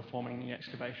while you were performing the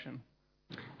excavation?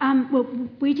 Well,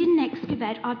 we didn't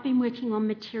excavate. I've been working on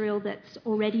material that's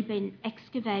already been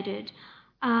excavated.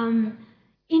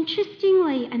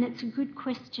 Interestingly, and it's a good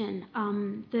question,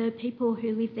 the people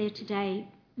who live there today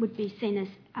would be seen as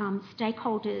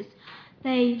stakeholders.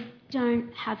 They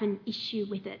don't have an issue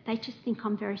with it. They just think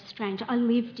I'm very strange. I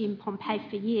lived in Pompeii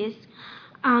for years,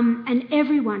 and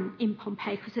everyone in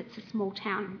Pompeii, because it's a small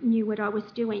town, knew what I was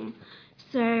doing.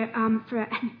 So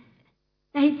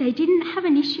they didn't have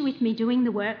an issue with me doing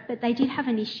the work, but they did have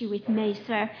an issue with me.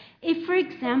 So if, for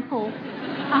example,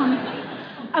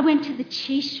 I went to the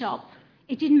cheese shop,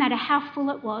 it didn't matter how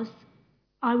full it was,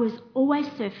 I was always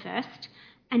served first,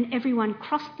 and everyone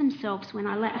crossed themselves when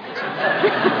I left.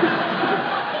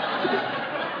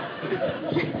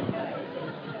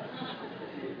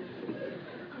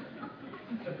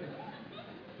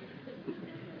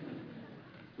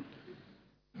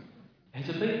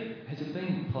 Has it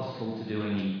been possible to do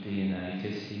any DNA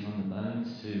testing on the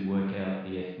bones to work out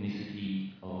the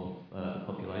ethnicity of the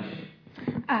population?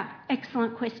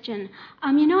 Excellent question.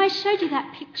 I showed you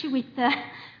that picture with the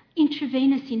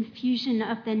intravenous infusion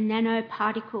of the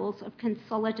nanoparticles of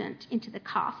consolidant into the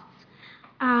casts.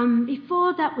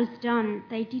 Before that was done,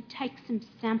 they did take some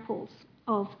samples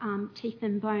of teeth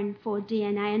and bone for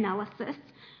DNA analysis,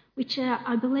 which are,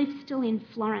 I believe, still in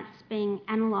Florence being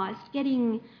analysed.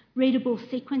 Getting readable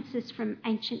sequences from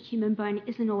ancient human bone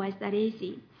isn't always that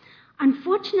easy.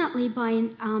 Unfortunately,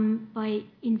 by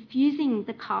infusing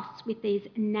the casts with these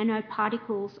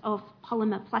nanoparticles of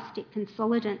polymer plastic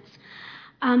consolidants,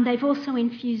 they've also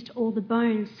infused all the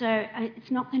bones, so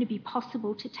it's not going to be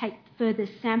possible to take further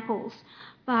samples.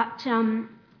 But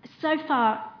so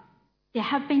far, there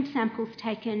have been samples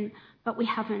taken, but we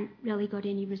haven't really got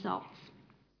any results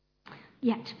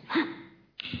yet. Hi,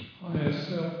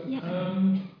 Estelle. Yes.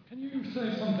 Can you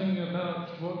say something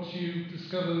about what you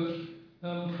discovered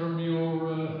from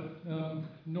your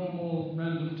normal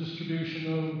random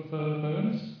distribution of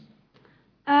bones?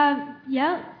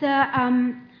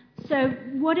 So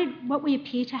what we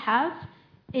appear to have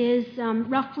is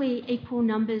roughly equal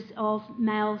numbers of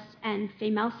males and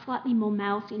females, slightly more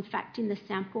males, in fact, in the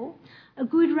sample. A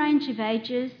good range of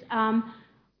ages,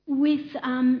 with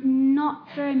not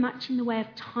very much in the way of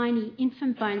tiny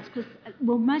infant bones,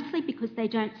 mostly because they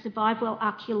don't survive well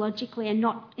archaeologically and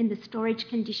not in the storage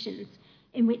conditions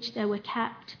in which they were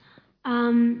kept.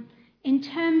 In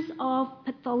terms of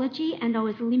pathology, and I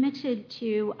was limited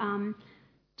to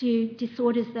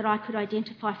disorders that I could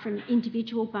identify from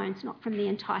individual bones, not from the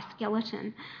entire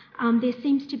skeleton, there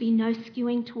seems to be no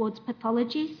skewing towards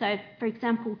pathology. So, for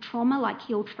example, trauma like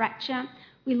healed fracture,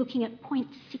 we're looking at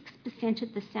 0.6%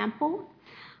 of the sample.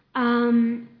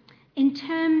 In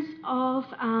terms of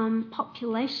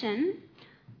population,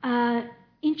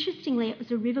 interestingly, it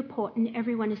was a river port, and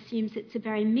everyone assumes it's a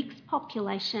very mixed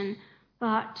population,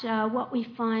 but what we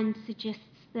find suggests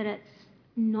that it's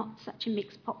not such a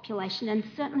mixed population, and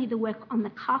certainly the work on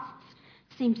the casts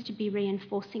seems to be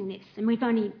reinforcing this, and we've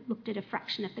only looked at a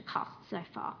fraction of the casts so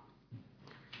far.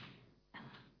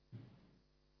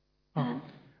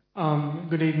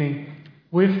 Good evening.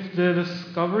 With the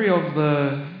discovery of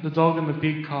the dog and the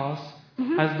pig casts,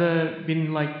 has there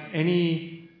been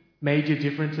any major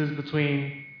differences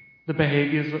between the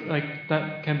behaviours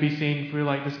that can be seen through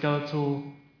the skeletal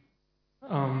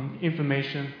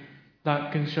information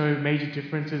that can show major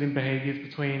differences in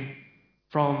behaviours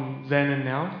from then and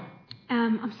now?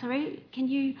 I'm sorry,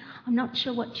 I'm not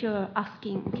sure what you're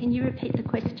asking. Can you repeat the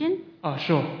question? Oh,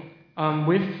 sure.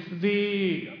 With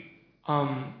the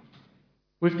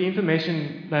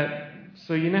information that,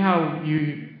 so you know how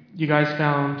you guys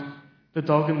found the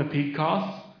dog and the pig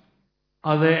casts?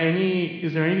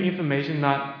 Is there any information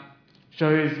that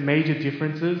shows major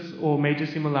differences or major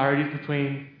similarities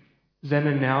between then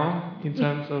and now in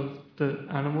terms of the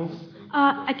animals?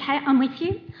 Okay, I'm with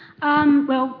you.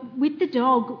 Well, with the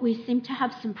dog, we seem to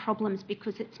have some problems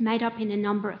because it's made up in a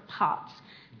number of parts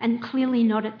and clearly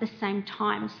not at the same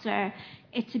time. So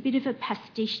it's a bit of a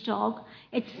pastiche dog.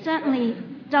 It certainly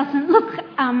doesn't look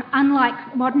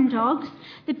unlike modern dogs.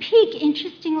 The pig,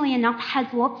 interestingly enough, has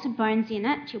lots of bones in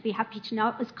it. You'll be happy to know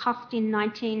it was cast in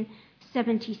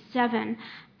 1977.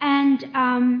 And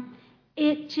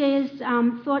it is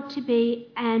thought to be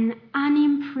an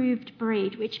unimproved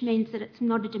breed, which means that it's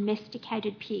not a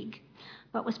domesticated pig,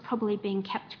 but was probably being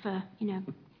kept for,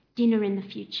 dinner in the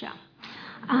future.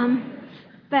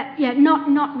 But yeah,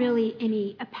 not really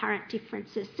any apparent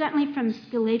differences. Certainly from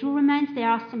skeletal remains, there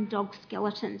are some dog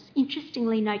skeletons.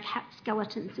 Interestingly, no cat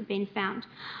skeletons have been found.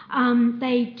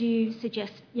 They do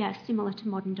suggest, similar to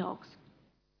modern dogs.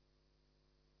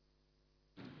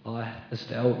 Hi,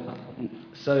 Estelle.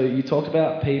 So you talked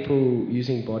about people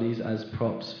using bodies as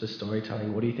props for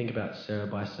storytelling. What do you think about Sarah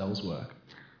Bysel's work?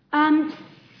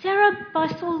 Sarah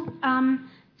Bysel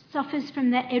suffers from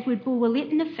the Edward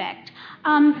Bulwer-Lytton effect,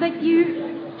 but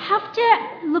you have to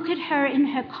look at her in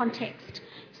her context.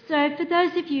 So for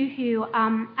those of you who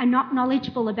are not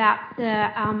knowledgeable about the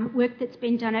work that's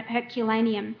been done at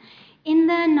Herculaneum, in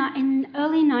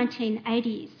early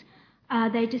 1980s,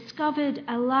 they discovered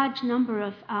a large number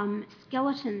of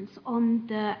skeletons on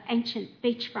the ancient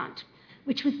beachfront,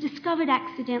 which was discovered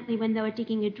accidentally when they were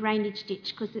digging a drainage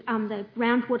ditch because the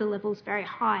groundwater level is very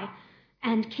high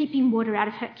and keeping water out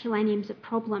of Herculaneum is a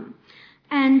problem.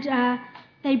 And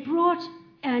they brought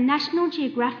National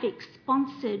Geographic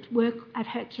sponsored work at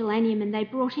Herculaneum, and they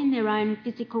brought in their own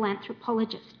physical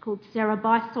anthropologist called Sarah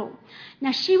Bysel.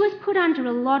 Now, she was put under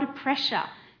a lot of pressure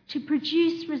to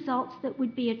produce results that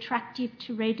would be attractive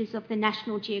to readers of the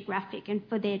National Geographic and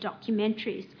for their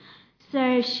documentaries.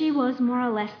 So she was more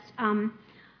or less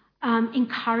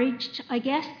encouraged, I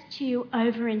guess, to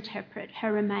overinterpret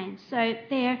her remains. So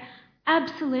they're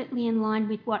absolutely in line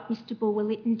with what Mr.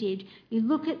 Bulwer-Lytton did. You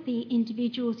look at the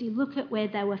individuals, you look at where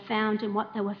they were found and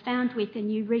what they were found with,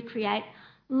 and you recreate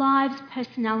lives,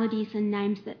 personalities and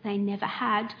names that they never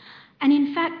had. And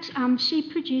in fact, she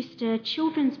produced a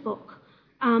children's book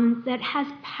that has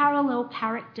parallel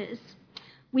characters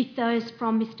with those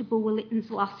from Mr.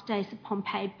 Bulwer-Lytton's Last Days of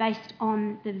Pompeii, based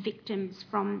on the victims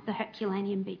from the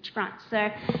Herculaneum beachfront. So,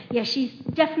 yeah, she's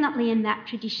definitely in that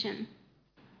tradition.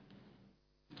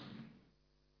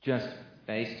 Just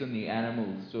based on the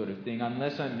animal sort of thing,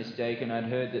 unless I'm mistaken, I'd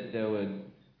heard that there were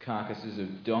carcasses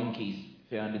of donkeys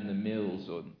found in the mills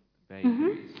or bakeries.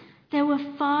 Mm-hmm. There were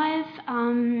 5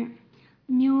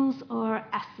 mules or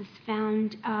asses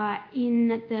found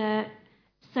in the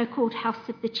so-called House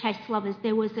of the Chase Lovers.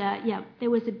 There was a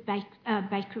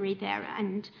bakery there,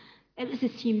 and it was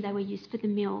assumed they were used for the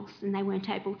mills and they weren't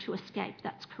able to escape.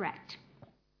 That's correct.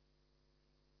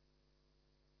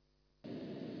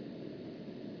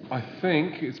 I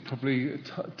think it's probably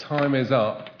time is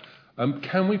up.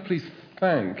 Can we please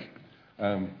thank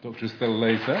Dr. Estelle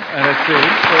Lazer and her team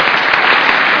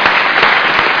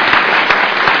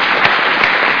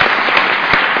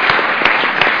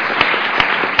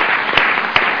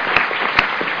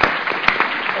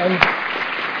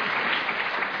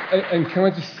And can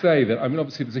I just say that,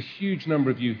 obviously there's a huge number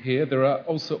of you here. There are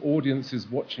also audiences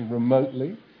watching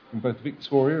remotely in both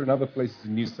Victoria and other places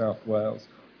in New South Wales.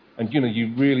 And,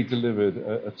 you really delivered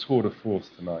a tour de force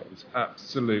tonight. It was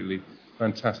absolutely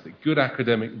fantastic. Good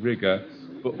academic rigour,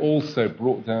 but also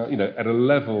brought down, at a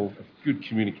level of good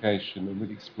communication and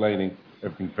really explaining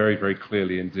everything very, very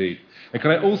clearly indeed. And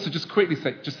can I also just quickly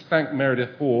say, just thank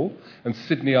Meredith Hall and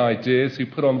Sydney Ideas, who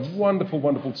put on wonderful,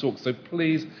 wonderful talks. So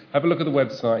please have a look at the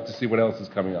website to see what else is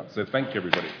coming up. So thank you,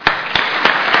 everybody.